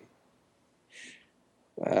your team?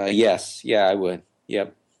 Yes. Yeah, I would.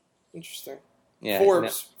 Yep. Interesting. Yeah.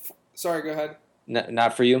 Forbes. No, sorry, go ahead.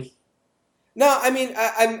 Not for you? No, I mean,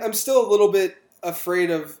 I'm still a little bit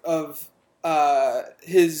afraid of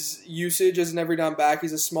his usage as an every down back.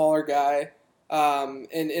 He's a smaller guy.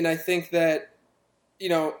 And I think that,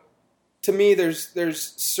 to me,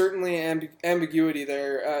 there's certainly ambiguity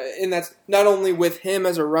there. And that's not only with him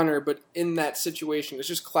as a runner, but in that situation. It's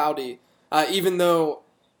just cloudy. Even though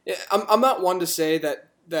I'm not one to say that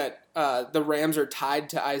the Rams are tied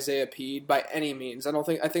to Isaiah Pede by any means. I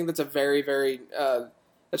think that's a very, very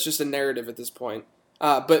that's just a narrative at this point.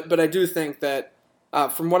 But I do think that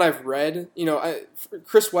from what I've read,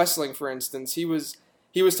 Chris Wessling, for instance, he was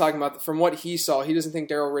talking about from what he saw, he doesn't think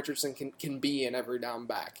Daryl Richardson can be an every down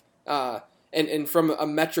back. And from a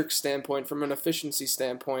metric standpoint, from an efficiency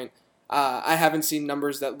standpoint, I haven't seen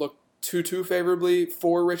numbers that look too favorably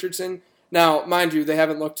for Richardson. Now, mind you, they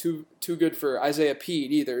haven't looked too good for Isaiah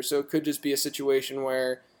Pede either, so it could just be a situation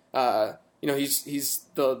where he's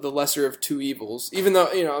the lesser of two evils. Even though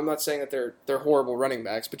I'm not saying that they're horrible running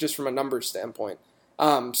backs, but just from a numbers standpoint.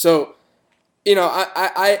 So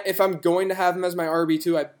if I'm going to have him as my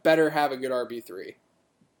RB2, I better have a good RB3.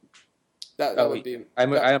 That would be.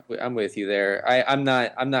 I'm with you there. I'm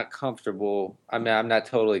not comfortable. I'm not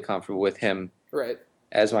totally comfortable with him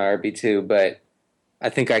as my RB2, but I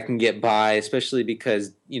think I can get by, especially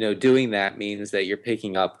because doing that means that you're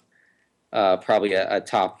picking up probably a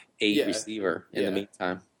top 8 receiver in the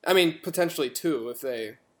meantime. I mean, potentially 2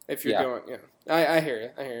 if you're going. Yeah, I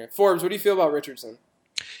hear you. Forbes, what do you feel about Richardson?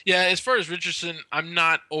 Yeah, as far as Richardson, I'm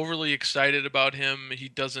not overly excited about him. He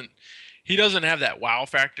doesn't have that wow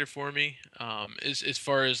factor for me. As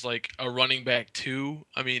far as like a running back 2,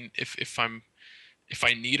 I mean, if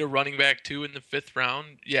I need a running back 2 in the 5th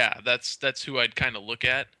round, yeah, that's who I'd kind of look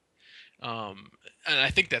at. And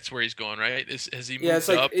I think that's where he's going, right? Has he moved it's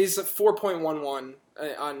like up? He's 4.11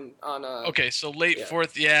 on Okay, so late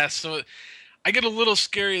 4th, yeah. So I get a little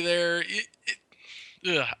scary there.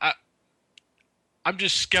 I'm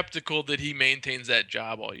just skeptical that he maintains that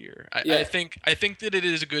job all year. I think that it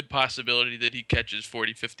is a good possibility that he catches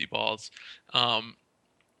 40, 50 balls.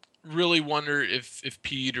 Really wonder if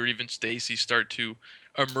Pete or even Stacy start to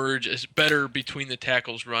emerge as better between the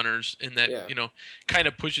tackles runners, and that kind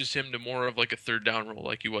of pushes him to more of like a third down role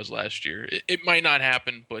like he was last year. It might not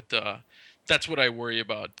happen, but that's what I worry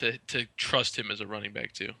about, to trust him as a running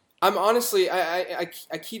back too. I'm honestly, I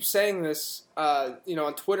keep saying this,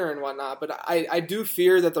 on Twitter and whatnot, but I do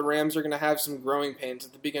fear that the Rams are going to have some growing pains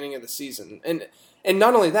at the beginning of the season, and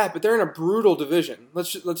not only that, but they're in a brutal division.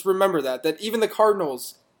 Let's remember that even the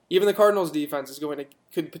Cardinals defense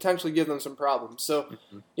could potentially give them some problems. So,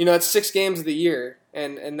 it's 6 games of the year,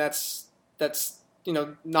 and that's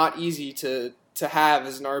not easy to have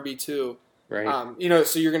as an RB2. Right.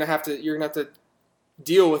 So you're gonna have to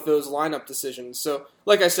deal with those lineup decisions. So,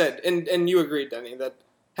 like I said, and you agreed, Denny, that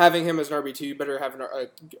having him as an RB2, you better have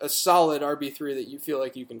a solid RB3 that you feel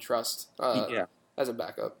like you can trust as a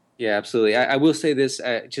backup. Yeah, absolutely. I will say this,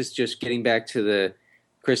 just getting back to the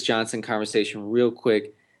Chris Johnson conversation real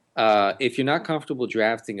quick. If you're not comfortable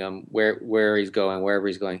drafting him wherever he's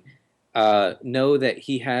going, know that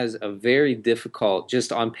he has a very difficult,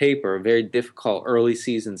 just on paper, a very difficult early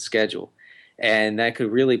season schedule. And that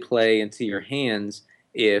could really play into your hands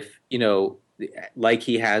if, like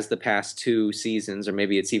he has the past 2 seasons, or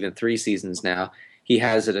maybe it's even 3 seasons now, he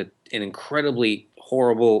has an incredibly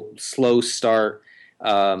horrible, slow start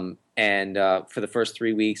and for the first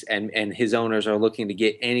 3 weeks, and his owners are looking to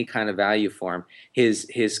get any kind of value for him.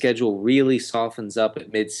 His schedule really softens up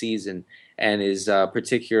at midseason and is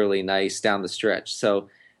particularly nice down the stretch. So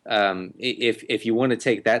if you want to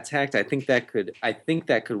take that tact, I think that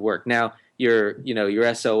could work. Now,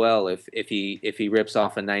 your SOL if he rips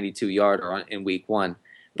off a 92-yarder in week 1,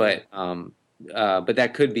 but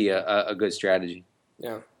that could be a good strategy.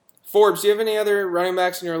 Yeah. Forbes, do you have any other running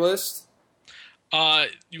backs on your list?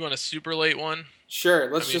 You want a super late one? Sure.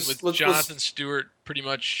 Let's Jonathan Stewart pretty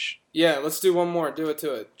much. Yeah, let's do one more. Do it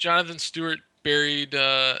to it. Jonathan Stewart buried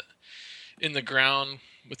in the ground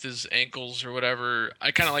with his ankles or whatever. I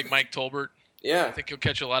kind of like Mike Tolbert. Yeah. I think he'll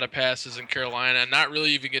catch a lot of passes in Carolina. Not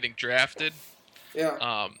really even getting drafted.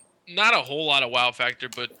 Yeah. Not a whole lot of wow factor,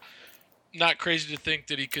 but not crazy to think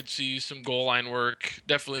that he could see some goal line work,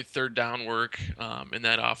 definitely third down work in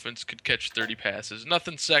that offense, could catch 30 passes.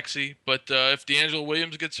 Nothing sexy, but if D'Angelo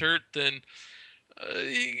Williams gets hurt, then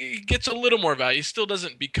he gets a little more value. He still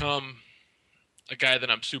doesn't become a guy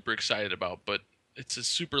that I'm super excited about, but it's a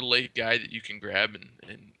super late guy that you can grab,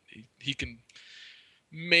 and he can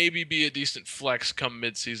maybe be a decent flex come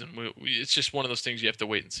midseason. It's just one of those things you have to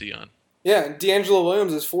wait and see on. Yeah, D'Angelo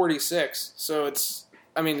Williams is 46, so it's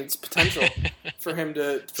potential for him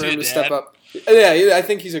to step up. Yeah, I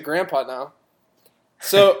think he's a grandpa now.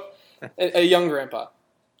 So, a young grandpa.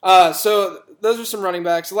 So those are some running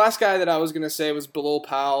backs. The last guy that I was going to say was Bilal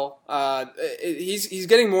Powell. He's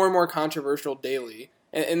getting more and more controversial daily,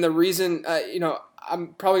 and the reason, I'm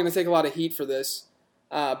probably going to take a lot of heat for this,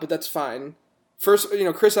 but that's fine. First,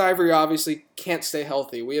 Chris Ivory obviously can't stay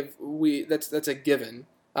healthy. That's a given.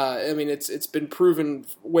 It's been proven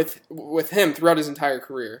with him throughout his entire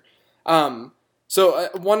career. So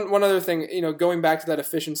one other thing, going back to that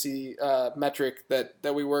efficiency metric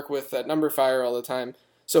that we work with at Number Fire all the time.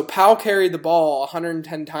 So Powell carried the ball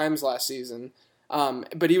 110 times last season,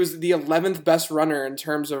 but he was the 11th best runner in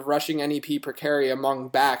terms of rushing NEP per carry among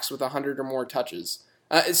backs with 100 or more touches.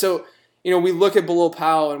 We look at Bilal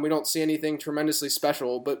Powell and we don't see anything tremendously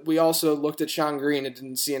special, but we also looked at Sean Green and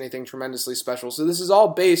didn't see anything tremendously special. So this is all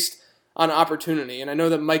based on opportunity. And I know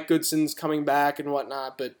that Mike Goodson's coming back and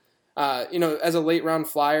whatnot, but, as a late round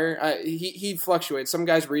flyer, he fluctuates. Some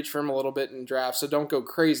guys reach for him a little bit in drafts, so don't go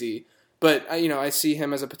crazy. But, I see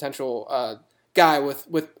him as a potential guy with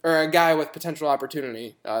potential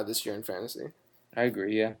opportunity this year in fantasy. I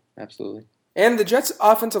agree, yeah, absolutely. And the Jets'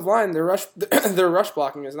 offensive line, their rush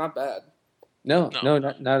blocking is not bad. No, not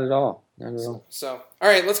at all. Not at all. So, all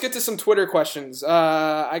right, let's get to some Twitter questions.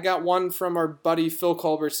 I got one from our buddy Phil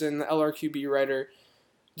Culbertson, the LRQB writer.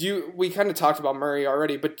 We kind of talked about Murray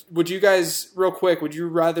already, but would you guys, real quick, would you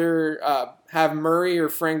rather have Murray or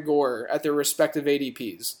Frank Gore at their respective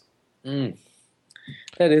ADPs?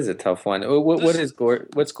 That is a tough one. What is Gore?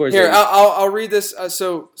 What's Gore's? Here, I'll read this.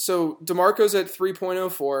 So DeMarco's at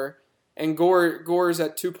 3.04. And Gore's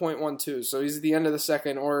at 2.12, so he's at the end of the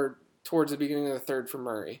second or towards the beginning of the third for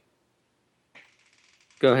Murray.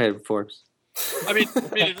 Go ahead, Forbes.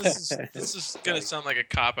 This is going to sound like a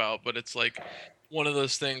cop-out, but it's like one of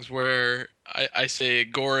those things where I say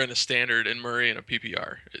Gore in a standard and Murray in a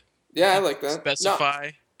PPR. Yeah, I like that.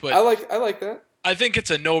 Specify. But I like that. I think it's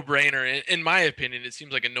a no-brainer. In my opinion, it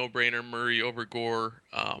seems like a no-brainer. Murray over Gore.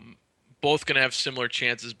 Both going to have similar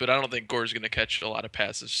chances, but I don't think Gore's going to catch a lot of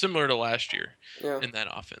passes, similar to last year in that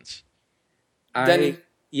offense. Denny?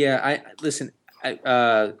 Listen,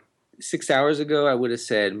 6 hours ago, I would have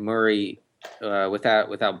said Murray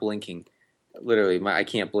without blinking. Literally, I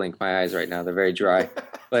can't blink. My eyes right now, they're very dry.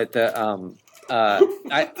 But I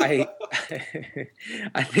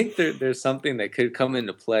think there's something that could come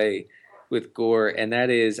into play with Gore, and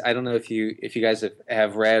that is, I don't know if you guys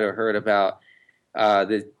have read or heard about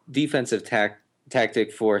the defensive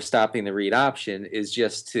tactic for stopping the read option is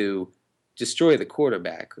just to destroy the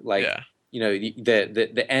quarterback.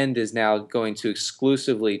 The end is now going to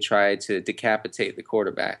exclusively try to decapitate the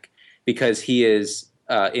quarterback because he is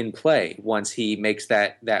in play once he makes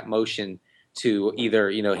that motion to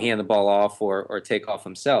either hand the ball off or take off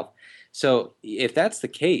himself. So if that's the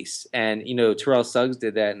case, and Terrell Suggs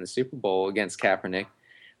did that in the Super Bowl against Kaepernick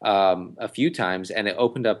a few times, and it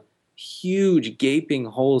opened up huge gaping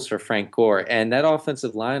holes for Frank Gore, and that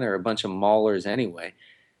offensive line are a bunch of maulers anyway.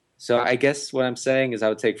 So I guess what I'm saying is I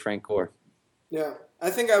would take Frank Gore. Yeah, I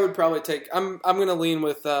think I would probably take. I'm going to lean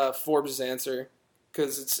with Forbes' answer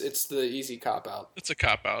because it's the easy cop out. It's a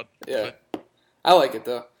cop out. Yeah, I like it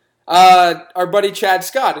though. Our buddy Chad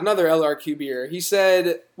Scott, another LRQBer, he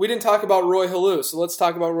said, we didn't talk about Roy Halou, so let's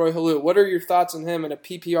talk about Roy Halou. What are your thoughts on him in a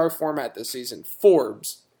PPR format this season?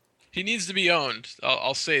 Forbes. He needs to be owned.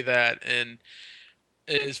 I'll say that. And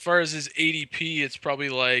as far as his ADP, it's probably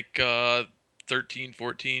like 13,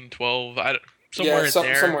 14, 12, somewhere in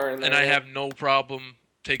there. And I have no problem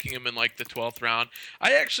taking him in like the 12th round.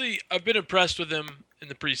 I've been impressed with him in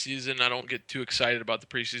the preseason. I don't get too excited about the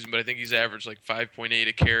preseason, but I think he's averaged like 5.8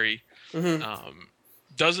 a carry. Mm-hmm.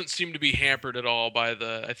 Doesn't seem to be hampered at all by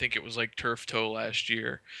I think it was like turf toe last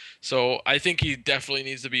year. So I think he definitely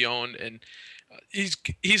needs to be owned, and he's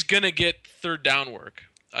going to get third down work.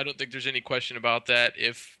 I don't think there's any question about that.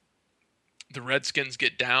 If the Redskins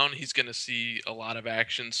get down, he's going to see a lot of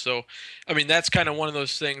action. So, I mean, that's kind of one of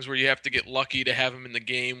those things where you have to get lucky to have him in the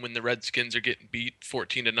game when the Redskins are getting beat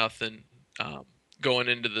 14-0 going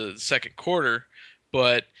into the second quarter.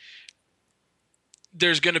 But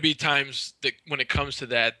there's going to be times that when it comes to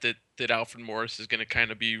that Alfred Morris is going to kind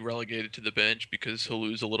of be relegated to the bench because he'll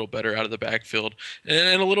lose a little better out of the backfield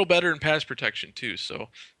and a little better in pass protection too. So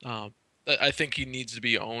I think he needs to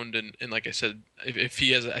be owned. And like I said, if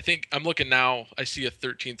he has, I think I'm looking now, I see a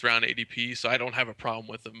 13th round ADP, so I don't have a problem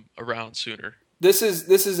with him around sooner. This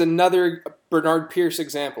is another Bernard Pierce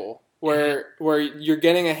example where you're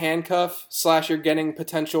getting a handcuff / you're getting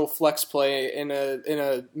potential flex play in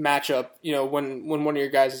a matchup, when one of your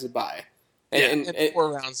guys is a bye. And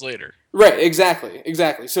 4 rounds later. Right, exactly.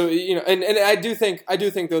 So, and I do think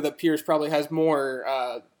though that Pierce probably has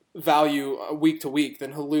more value week to week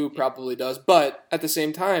than Halou probably does, but at the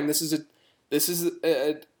same time, this is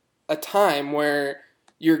a time where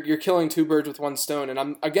you're killing two birds with one stone. And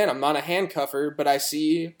I'm not a handcuffer, but I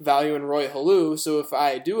see value in Roy Halou. So if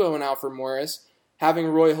I do own Alfred Morris, having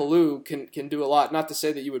Roy Halou can do a lot. Not to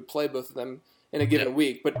say that you would play both of them in a given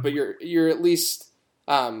week, but you're at least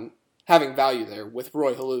having value there with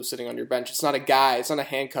Roy Halou sitting on your bench. It's not a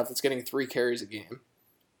handcuff that's getting 3 carries a game.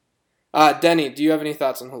 Denny, do you have any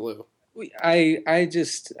thoughts on Halou? I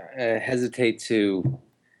just hesitate to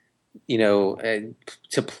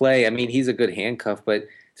play. I mean, he's a good handcuff, but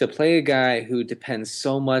to play a guy who depends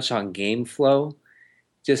so much on game flow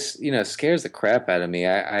just, scares the crap out of me.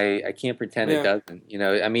 I can't pretend it doesn't.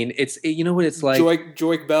 I mean, it's what it's like.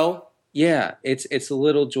 Joik Bell? Yeah, it's a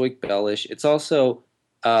little Joik Bellish. It's also,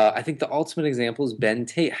 I think the ultimate example is Ben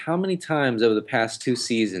Tate. How many times over the past 2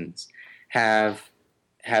 seasons have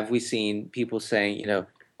we seen people saying,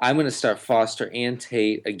 I'm going to start Foster and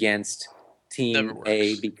Tate against Team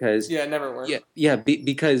A because it never works.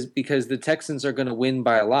 Because the Texans are going to win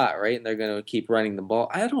by a lot, right? And they're going to keep running the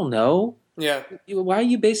ball. I don't know. Yeah. Why are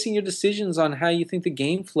you basing your decisions on how you think the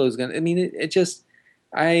game flow is going to? I mean, it just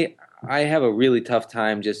I have a really tough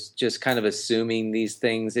time just kind of assuming these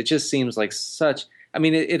things. It just seems like such. I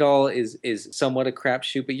mean, it all is somewhat a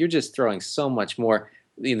crapshoot, but you're just throwing so much more.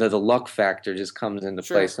 The luck factor just comes into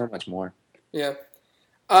play so much more. Yeah.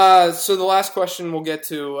 So the last question we'll get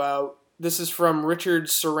to. This is from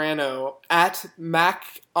Richard Serrano at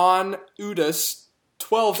MacOnUdas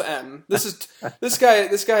 12M. This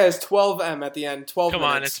guy has 12M at the end. 12. Come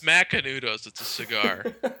minutes. on, it's MacOnUdas. It's a cigar.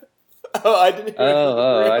 I didn't even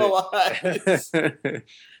realize.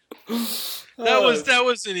 That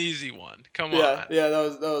was an easy one. Come on. Yeah,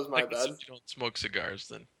 that was my bad. If you don't smoke cigars,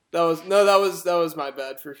 then that was my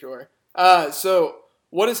bad for sure. So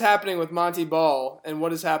what is happening with Monty Ball and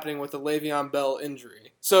what is happening with the Le'Veon Bell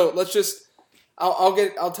injury. So let's just,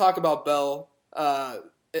 I'll talk about Bell.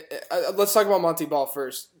 Let's talk about Monty Ball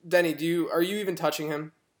first. Denny, are you even touching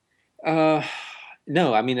him?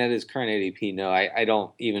 No, I mean, at his current ADP, no. I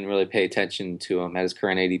don't even really pay attention to him at his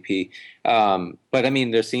current ADP. But, I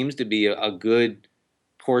mean, there seems to be a good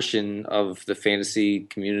portion of the fantasy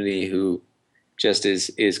community who just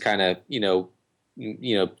is kind of,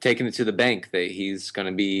 taking it to the bank that he's going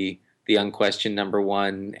to be the unquestioned number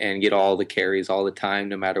one and get all the carries all the time,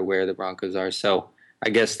 no matter where the Broncos are. So I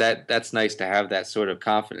guess that's nice to have that sort of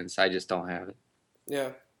confidence. I just don't have it. Yeah.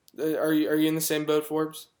 Are you in the same boat,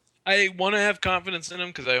 Forbes? I want to have confidence in him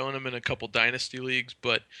because I own him in a couple dynasty leagues,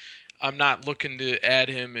 but I'm not looking to add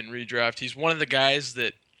him in redraft. He's one of the guys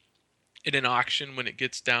that in an auction when it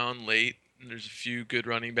gets down late and there's a few good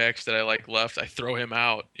running backs that I like left, I throw him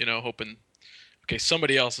out, hoping, okay,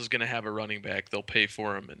 somebody else is going to have a running back. They'll pay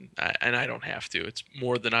for him, and I don't have to. It's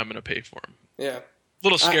more than I'm going to pay for him. Yeah. A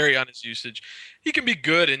little scary on his usage. He can be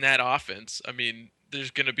good in that offense. I mean,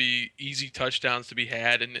 there's going to be easy touchdowns to be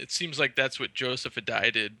had, and it seems like that's what Joseph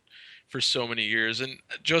Adai did for so many years. And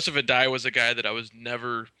Joseph Adai was a guy that I was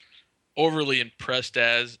never overly impressed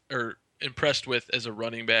with as a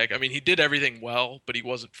running back. I mean, he did everything well, but he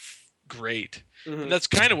wasn't great. Mm-hmm. And that's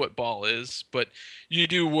kind of what Ball is. But you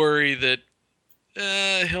do worry that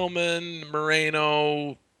Hillman,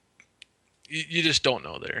 Moreno, you just don't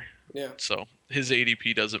know there. Yeah. So his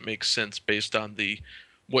ADP doesn't make sense based on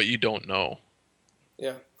what you don't know.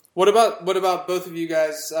 Yeah. What about both of you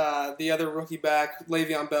guys? The other rookie back,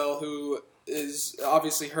 Le'Veon Bell, who is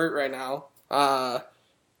obviously hurt right now.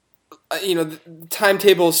 The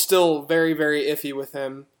timetable is still very, very iffy with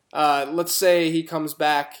him. Let's say he comes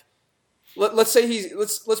back.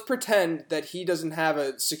 Let's pretend that he doesn't have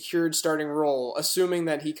a secured starting role, assuming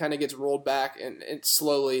that he kind of gets rolled back and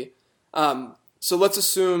slowly. So let's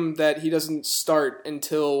assume that he doesn't start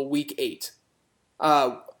until week 8.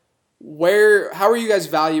 How are you guys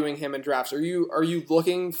valuing him in drafts? Are you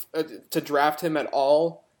looking to draft him at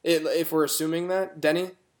all? If we're assuming that,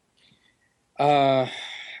 Denny.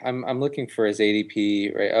 I'm looking for his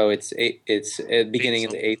ADP. Right? Oh, it's at the beginning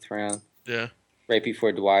of the 8th round. Yeah. Right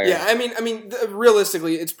before Dwyer. Yeah, I mean,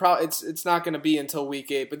 realistically, it's not going to be until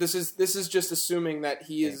week 8. But this is just assuming that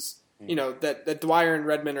he is, that Dwyer and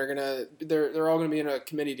Redmond are they're all gonna be in a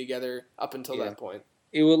committee together up until that point.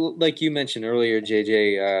 It will, like you mentioned earlier,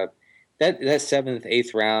 JJ. That 7th,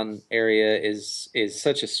 8th round area is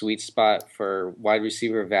such a sweet spot for wide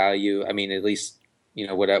receiver value. I mean, at least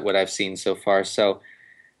what I've seen so far. So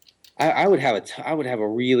I would have a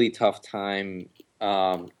really tough time,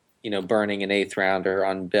 burning an 8th rounder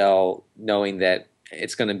on Bell, knowing that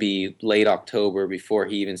it's going to be late October before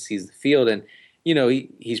he even sees the field, and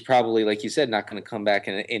he's probably, like you said, not going to come back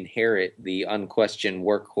and inherit the unquestioned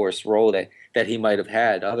workhorse role that he might have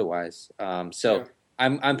had otherwise. So. Yeah.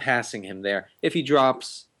 I'm passing him there. If he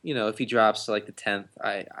drops to like the 10th,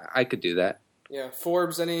 I could do that. Yeah.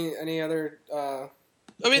 Forbes, any other? The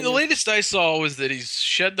latest I saw was that he's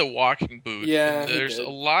shed the walking boot. Yeah. There's a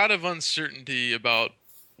lot of uncertainty about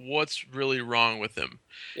what's really wrong with him.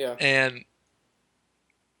 Yeah. And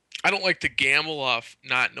I don't like to gamble off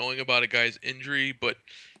not knowing about a guy's injury, but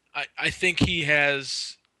I think he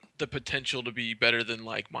has the potential to be better than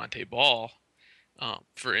like Monte Ball,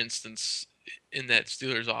 for instance, in that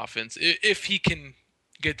Steelers offense, if he can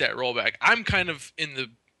get that rollback. I'm kind of in the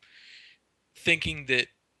thinking that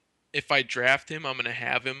if I draft him, I'm going to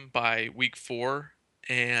have him by week 4,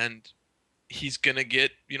 and he's going to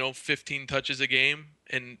get 15 touches a game,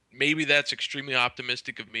 and maybe that's extremely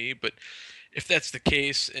optimistic of me, but if that's the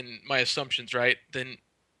case and my assumption's right, then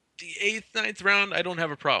the 8th, 9th round, I don't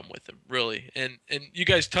have a problem with him, really. And you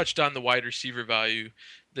guys touched on the wide receiver value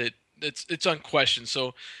that it's unquestioned.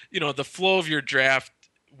 So, the flow of your draft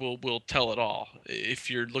will tell it all. If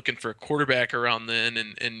you're looking for a quarterback around then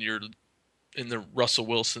and you're in the Russell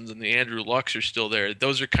Wilsons and the Andrew Lucks are still there,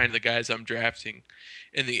 those are kind of the guys I'm drafting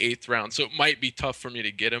in the 8th round. So it might be tough for me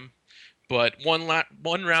to get him. But one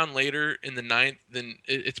round later in the 9th, then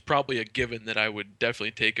it's probably a given that I would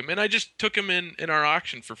definitely take him. And I just took him in our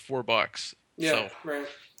auction for $4. Yeah, so, right.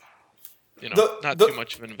 Not too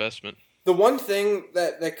much of an investment. The one thing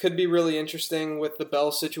that could be really interesting with the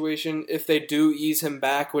Bell situation, if they do ease him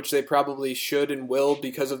back, which they probably should and will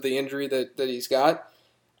because of the injury that he's got,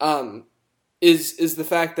 is the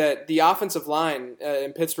fact that the offensive line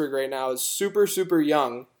in Pittsburgh right now is super, super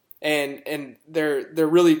young, and they're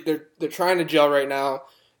trying to gel right now.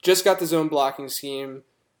 Just got the zone blocking scheme.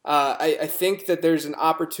 I think that there's an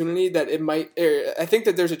opportunity that I think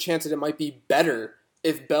that there's a chance that it might be better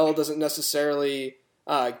if Bell doesn't necessarily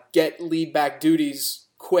get lead back duties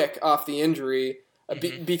quick off the injury,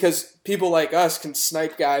 because people like us can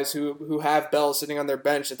snipe guys who have Bell sitting on their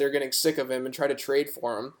bench that they're getting sick of him and try to trade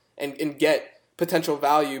for him and get potential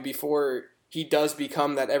value before he does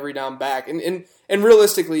become that every down back. And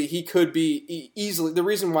realistically, he could be easily, the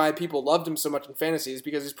reason why people loved him so much in fantasy is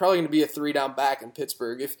because he's probably going to be a 3-down back in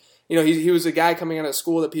Pittsburgh. If he was a guy coming out of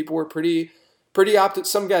school that people were pretty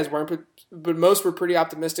some guys weren't, but most were pretty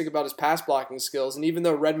optimistic about his pass blocking skills. And even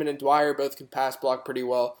though Redmond and Dwyer both can pass block pretty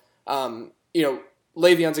well,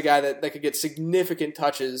 Le'Veon's a guy that could get significant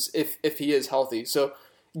touches if he is healthy. So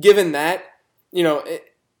given that,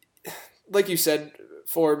 like you said,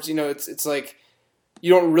 Forbes, it's like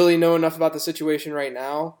you don't really know enough about the situation right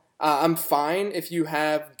now. I'm fine if you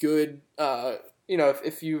have good,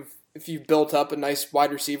 if you've built up a nice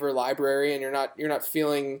wide receiver library and you're not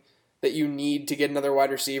feeling that you need to get another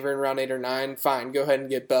wide receiver in round 8 or 9. Fine, go ahead and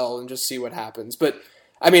get Bell and just see what happens. But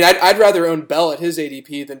I mean, I'd rather own Bell at his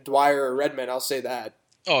ADP than Dwyer or Redmond. I'll say that.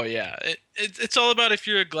 Oh yeah, it's all about if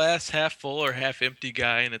you're a glass half full or half empty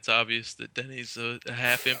guy, and it's obvious that Denny's a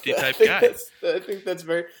half empty type guy. I think that's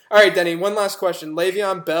very all right. Denny, one last question: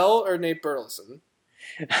 Le'Veon Bell or Nate Burleson?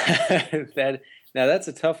 Now that's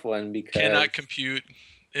a tough one because cannot compute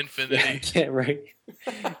infinity. Yeah, I can't, right?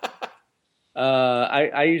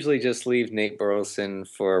 I usually just leave Nate Burleson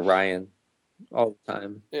for Ryan all the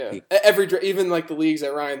time. Yeah, even like the leagues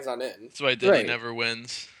that Ryan's not in. That's why Denny never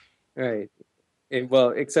wins. Right.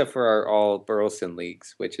 Except for our all Burleson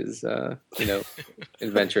leagues, which is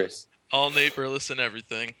adventurous. All Nate Burleson,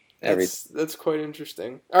 everything. That's quite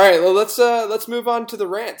interesting. All right, well let's move on to the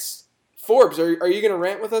rants. Forbes, are you going to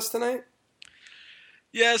rant with us tonight?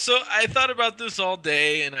 Yeah, so I thought about this all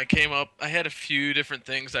day, and I had a few different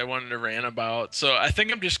things I wanted to rant about. So I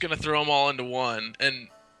think I'm just going to throw them all into one, and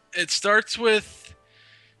it starts with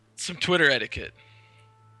some Twitter etiquette.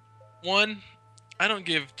 One, I don't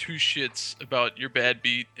give two shits about your bad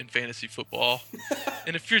beat in fantasy football.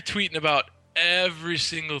 And if you're tweeting about every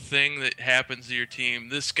single thing that happens to your team,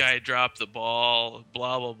 this guy dropped the ball,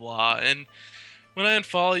 blah, blah, blah. And when I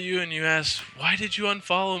unfollow you and you ask, why did you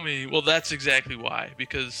unfollow me? Well, that's exactly why.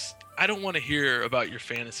 Because I don't want to hear about your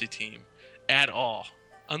fantasy team at all.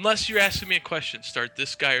 Unless you're asking me a question, start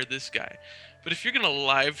this guy or this guy. But if you're going to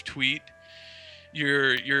live tweet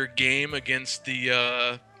your game against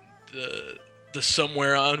the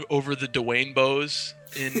somewhere on over the Dwayne Bows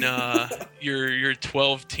in your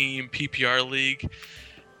 12-team PPR league,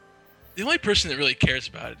 the only person that really cares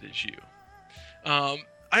about it is you.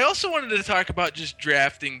 I also wanted to talk about just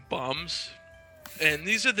drafting bums, and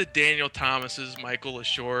these are the Daniel Thomases, Michael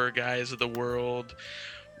LaShore guys of the world.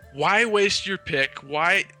 Why waste your pick?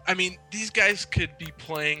 Why? I mean, these guys could be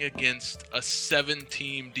playing against a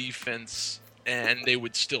 7-team defense and they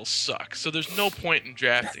would still suck. So there's no point in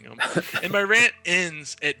drafting them. And my rant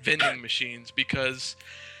ends at vending machines because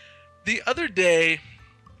the other day,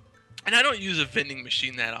 and I don't use a vending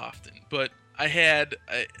machine that often, but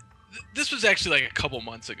this was actually like a couple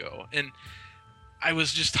months ago, and I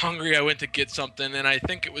was just hungry. I went to get something, and I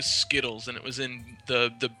think it was Skittles, and it was in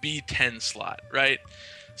the B10 slot, right?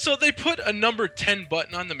 So they put a number 10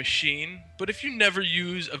 button on the machine, but if you never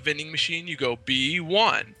use a vending machine, you go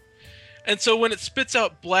B1. And so when it spits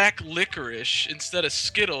out black licorice instead of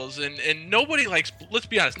Skittles, and nobody likes, let's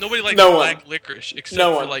be honest, nobody likes black licorice except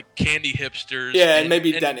for like candy hipsters. Yeah, and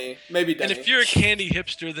maybe Denny. Maybe Denny. And if you're a candy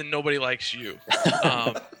hipster, then nobody likes you.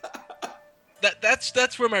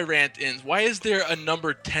 That's where my rant ends. Why is there a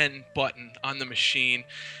number 10 button on the machine?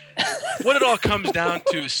 What it all comes down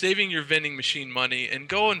to is saving your vending machine money and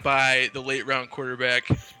go and buy the Late Round Quarterback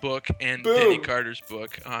book and Denny Carter's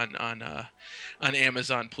book on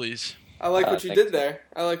Amazon, please. I like what you did there.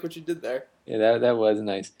 Yeah, that was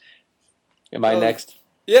nice. Am I next?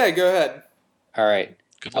 Yeah, go ahead. All right.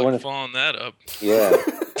 Good luck following that up. Yeah.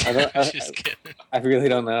 Just kidding. I really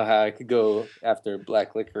don't know how I could go after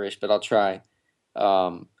black licorice, but I'll try.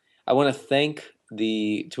 I want to thank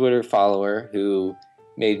the Twitter follower who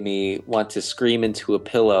made me want to scream into a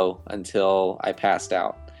pillow until I passed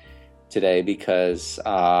out today because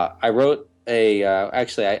I wrote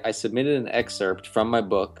I submitted an excerpt from my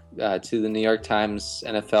book to the New York Times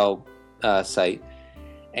NFL site,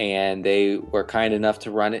 and they were kind enough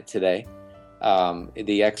to run it today.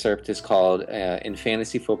 The excerpt is called In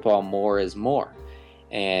Fantasy Football, More is More.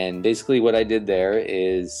 And basically what I did there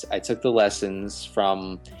is I took the lessons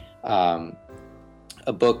from a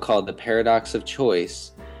book called The Paradox of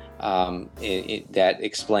Choice that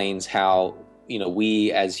explains how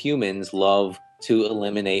we as humans love to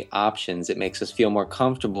eliminate options. It makes us feel more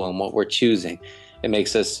comfortable in what we're choosing. It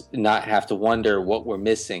makes us not have to wonder what we're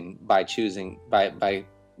missing by choosing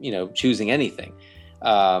choosing anything.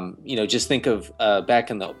 Just think of back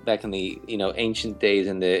in the ancient days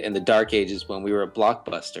in the dark ages when we were a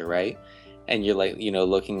Blockbuster, right? And you're like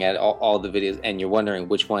looking at all the videos and you're wondering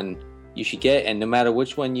which one you should get, and no matter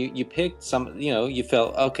which one you picked, you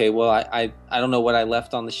felt okay. Well, I don't know what I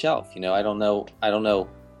left on the shelf. I don't know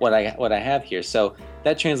what I have here. So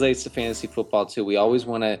that translates to fantasy football too. We always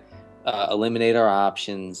want to eliminate our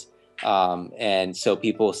options, and so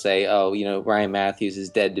people say, Ryan Matthews is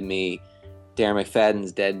dead to me, Darren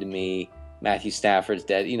McFadden's dead to me, Matthew Stafford's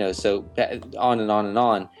dead. So on and on and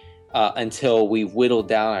on until we've whittled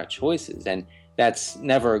down our choices, and that's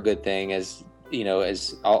never a good thing. As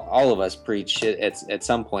all of us preach at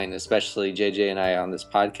some point, especially JJ and I on this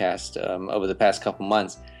podcast over the past couple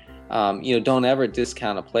months. Don't ever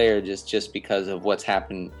discount a player just because of what's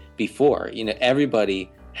happened before. Everybody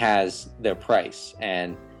has their price,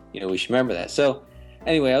 and we should remember that. So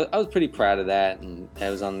anyway, I was pretty proud of that, and I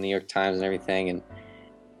was on the New York Times and everything.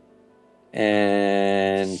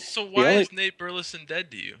 And so why is Nate Burleson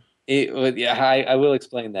dead to you? I will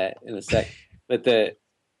explain that in a sec. But the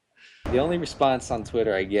only response on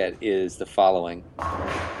Twitter I get is the following: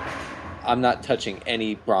 I'm not touching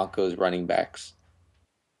any Broncos running backs.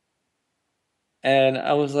 And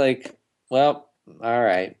I was like, well, all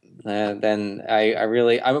right. Then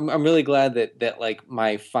I'm really glad that like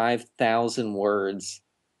my 5,000 words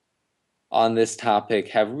on this topic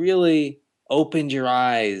have really opened your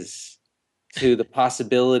eyes to the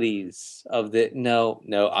possibilities of the. No,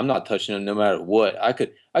 I'm not touching him no matter what. I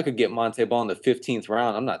could get Monte Ball in the 15th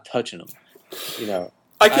round. I'm not touching him.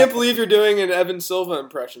 I can't believe you're doing an Evan Silva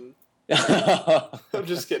impression. I'm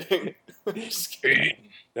just kidding.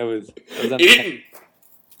 That was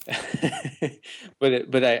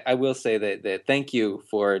but I will say that thank you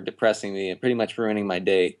for depressing me and pretty much ruining my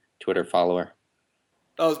day, Twitter follower.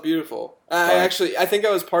 That was beautiful. I think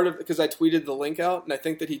I was part of it because I tweeted the link out, and I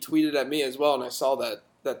think that he tweeted at me as well, and I saw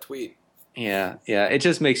that tweet. Yeah, it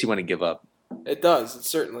just makes you want to give up. It does. It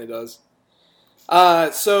certainly does.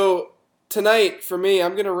 So tonight, for me,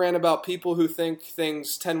 I'm going to rant about people who think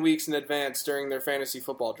things 10 weeks in advance during their fantasy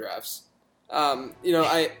football drafts.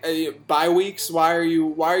 Bye weeks. Why are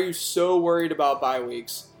you so worried about bye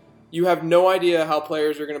weeks? You have no idea how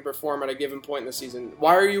players are going to perform at a given point in the season.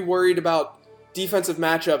 Why are you worried about defensive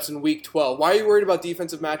matchups in week 12? Why are you worried about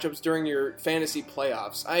defensive matchups during your fantasy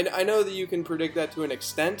playoffs? I know that you can predict that to an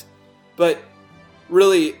extent, but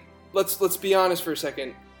really, let's be honest for a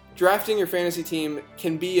second. Drafting your fantasy team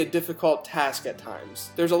can be a difficult task at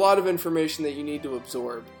times. There's a lot of information that you need to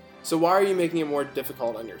absorb. So why are you making it more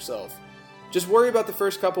difficult on yourself? Just worry about the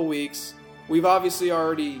first couple weeks. We've obviously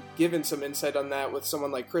already given some insight on that with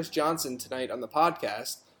someone like Chris Johnson tonight on the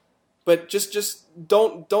podcast. But just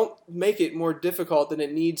don't make it more difficult than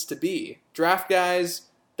it needs to be. Draft guys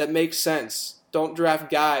that make sense. Don't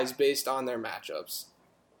draft guys based on their matchups.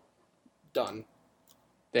 Done.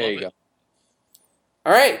 There you go.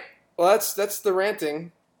 All right. Well, that's the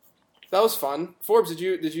ranting. That was fun. Forbes, did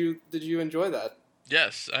you enjoy that?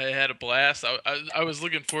 Yes, I had a blast. I was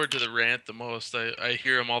looking forward to the rant the most. I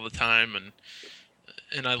hear him all the time,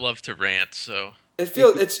 and I love to rant. So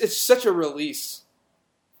it's such a release.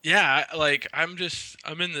 Yeah, I'm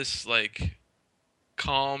in this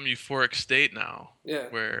calm, euphoric state now. Yeah.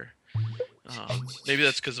 Where maybe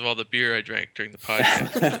that's because of all the beer I drank during the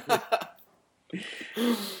podcast.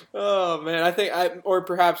 Oh man, or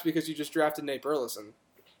perhaps because you just drafted Nate Burleson.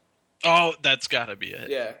 Oh, that's gotta be it.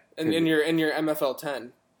 Yeah, and in your MFL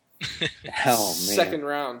 10. Oh man. Second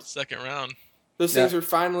round. Those things are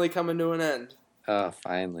finally coming to an end. Oh,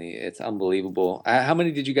 finally! It's unbelievable. How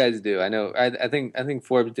many did you guys do? I know. I think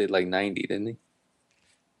Forbes did 90, didn't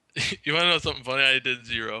he? You want to know something funny? I did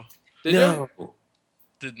 0. Did you?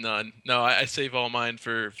 Did none. No, I save all mine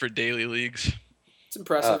for daily leagues. It's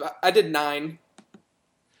impressive. I did 9.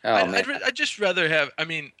 Oh man! I'd just rather have.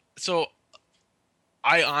 So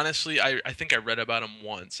I honestly, I think I read about him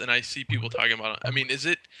once, and I see people talking about him. Is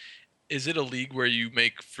it a league where you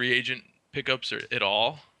make free agent pickups at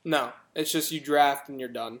all? No, it's just you draft and you're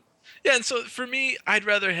done. Yeah, and so for me, I'd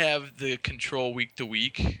rather have the control week to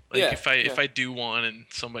week. If I do one and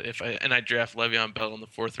I draft Le'Veon Bell in the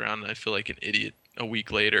 4th round, and I feel like an idiot a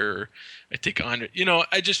week later, or I take 100.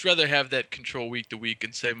 I'd just rather have that control week to week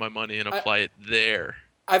and save my money and apply it there.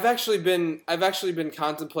 I've actually been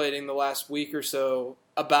contemplating the last week or so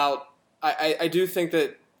about. I do think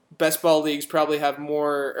that best ball leagues probably have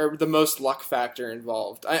more or the most luck factor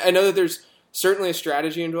involved. I know that there's certainly a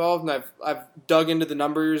strategy involved, and I've dug into the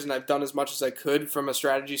numbers and I've done as much as I could from a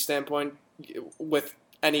strategy standpoint with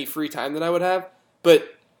any free time that I would have.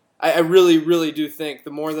 But I really, really do think,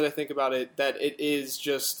 the more that I think about it, that it is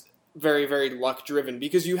just very, very luck driven,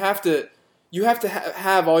 because you have to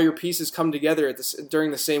have all your pieces come together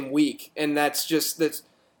during the same week, and that's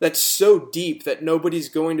so deep that nobody's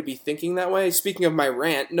going to be thinking that way. Speaking of my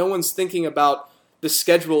rant, no one's thinking about the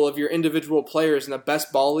schedule of your individual players in the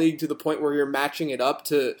best ball league to the point where you're matching it up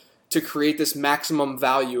to create this maximum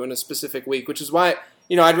value in a specific week, which is why,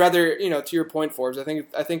 I'd rather, to your point, Forbes, I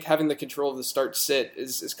think having the control of the start sit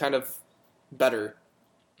is kind of better.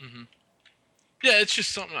 Mm-hmm. Yeah, it's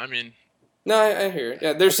just something, I mean. No, I hear it.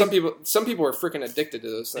 Yeah, there's some people are freaking addicted to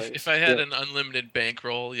those things. If I had an unlimited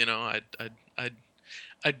bankroll,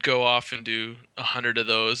 I'd go off and do 100 of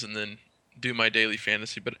those and then do my daily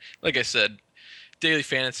fantasy. But like I said, daily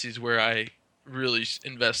fantasy is where I really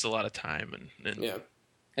invest a lot of time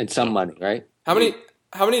and some money, right? How many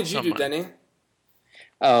did you do, Denny?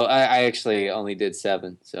 Oh, I actually only did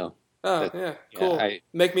 7. So. Oh, yeah, cool.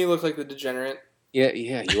 Make me look like the degenerate. Yeah,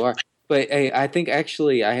 you are. But hey, I think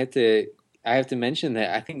actually I have to mention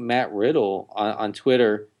that I think Matt Riddle on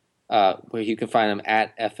Twitter, where you can find him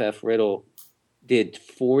at FF Riddle, did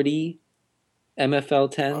 40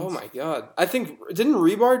 MFL 10s. Oh my God! I think didn't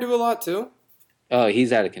Rebar do a lot too? Oh,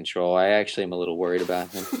 he's out of control. I actually am a little worried about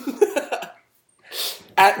him.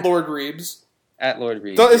 At Lord Reeves. At Lord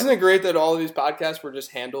Reeves. So, isn't it great that all of these podcasts were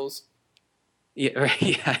just handles? Yeah, right.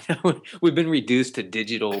 Yeah, I know. We've been reduced to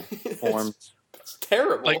digital forms. It's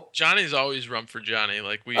terrible. Like Johnny's always run for Johnny.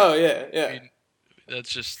 Like we. Oh yeah. That's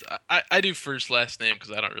just I do first last name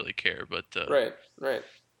because I don't really care, but right.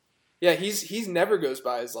 Yeah, he's never goes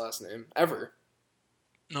by his last name ever.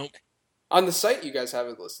 Nope. On the site, you guys have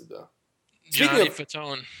it listed though. Johnny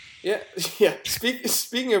Fatone. Yeah.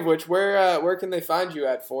 Speaking of which, where can they find you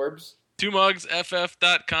at, Forbes?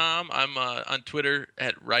 twomugsff.com. I'm on Twitter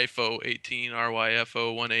at Ryfo18,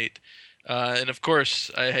 RYFO18. And of course,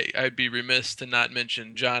 I'd be remiss to not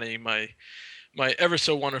mention Johnny, my ever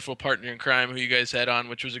so wonderful partner in crime, who you guys had on,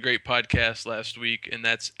 which was a great podcast last week, and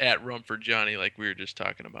that's at Rumford Johnny, like we were just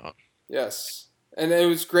talking about. Yes, and it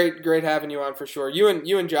was great having you on for sure. You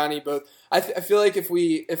and Johnny both. I feel like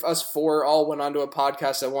if us 4 all went onto a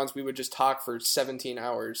podcast at once, we would just talk for 17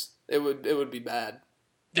 hours. It would be bad.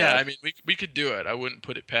 Yeah, I mean, we could do it. I wouldn't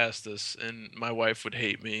put it past us, and my wife would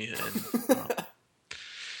hate me.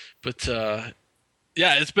 But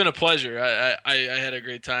yeah, it's been a pleasure. I had a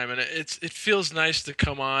great time, and it feels nice to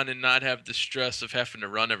come on and not have the stress of having to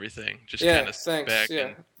run everything. Just kind of sit back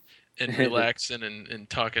and relaxing and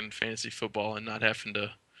talking fantasy football and not having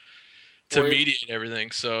to mediate everything.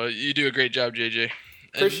 So you do a great job, JJ.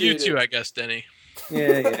 And you too, I guess, Denny.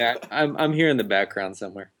 Yeah. I'm here in the background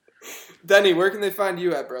somewhere. Denny, where can they find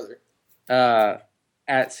you at, brother?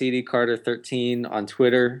 At CDCarter13 on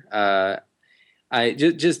Twitter. I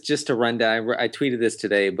just to run down. I tweeted this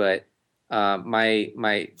today, but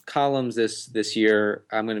my columns this year,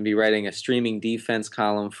 I'm going to be writing a streaming defense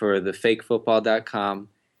column for thefakefootball.com,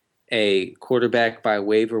 a quarterback by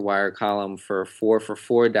waiver wire column for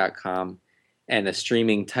 4for4.com, and a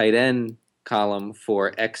streaming tight end column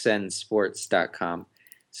for xnsports.com.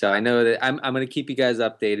 So I know that I'm going to keep you guys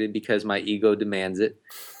updated because my ego demands it,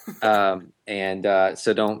 and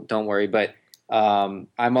so don't worry. But I'm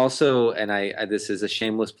also, and this is a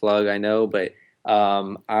shameless plug, I know, but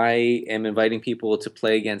I am inviting people to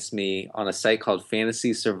play against me on a site called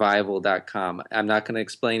FantasySurvival.com. I'm not going to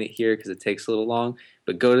explain it here because it takes a little long,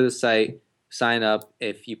 but go to the site, sign up.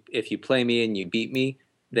 If you play me and you beat me,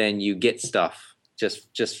 then you get stuff.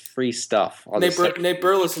 Just free stuff. Nate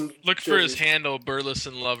Burleson. Look for his handle,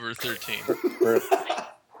 Burleson Lover 13.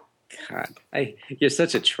 God, you're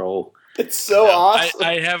such a troll. It's so awesome.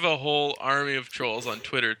 I have a whole army of trolls on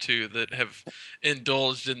Twitter too that have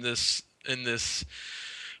indulged in this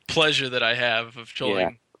pleasure that I have of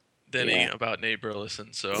trolling Denny about Nate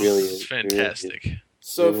Burleson. So really it's fantastic. Really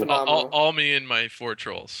so phenomenal. All me and my 4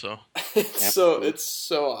 trolls. So it's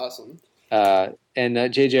so awesome. And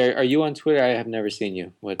JJ, are you on Twitter? I have never seen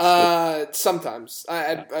you. Sometimes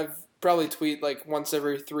I've probably tweet like once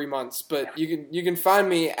every 3 months, but you can find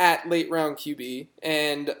me at Late Round QB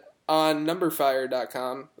and on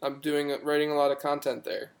numberfire.com. I'm writing a lot of content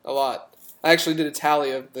there, a lot. I actually did a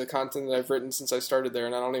tally of the content that I've written since I started there,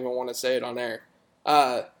 and I don't even want to say it on air.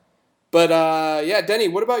 Yeah, Denny,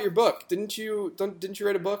 what about your book? Didn't you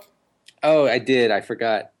write a book? Oh, I did. I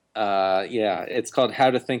forgot. It's called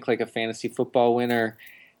How to Think Like a Fantasy Football Winner.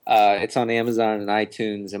 It's on Amazon and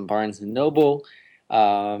iTunes and Barnes & Noble.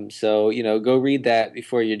 So, go read that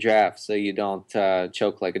before your draft so you don't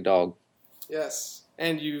choke like a dog. Yes,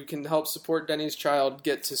 and you can help support Denny's child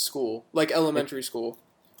get to school, like elementary school.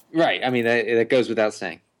 Right. I mean, that goes without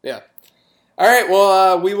saying. Yeah. All right,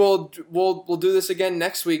 well, we'll do this again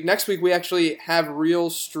next week. Next week we actually have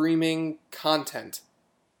real streaming content.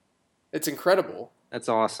 It's incredible. That's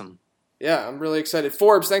awesome. Yeah, I'm really excited.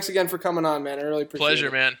 Forbes, thanks again for coming on, man. I really appreciate it.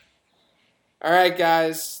 Pleasure, man. All right,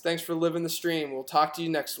 guys. Thanks for living the stream. We'll talk to you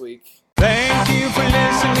next week. Thank you for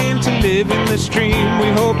listening to Living the Stream. We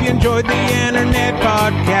hope you enjoyed the internet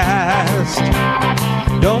podcast.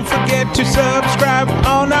 Don't forget to subscribe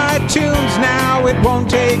on iTunes now. It won't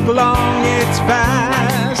take long, it's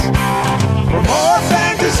fast. For more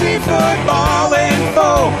fantasy football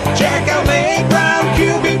info, check out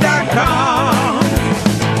LateRoundQB.com.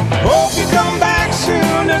 Hope you come back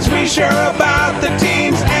soon as we share about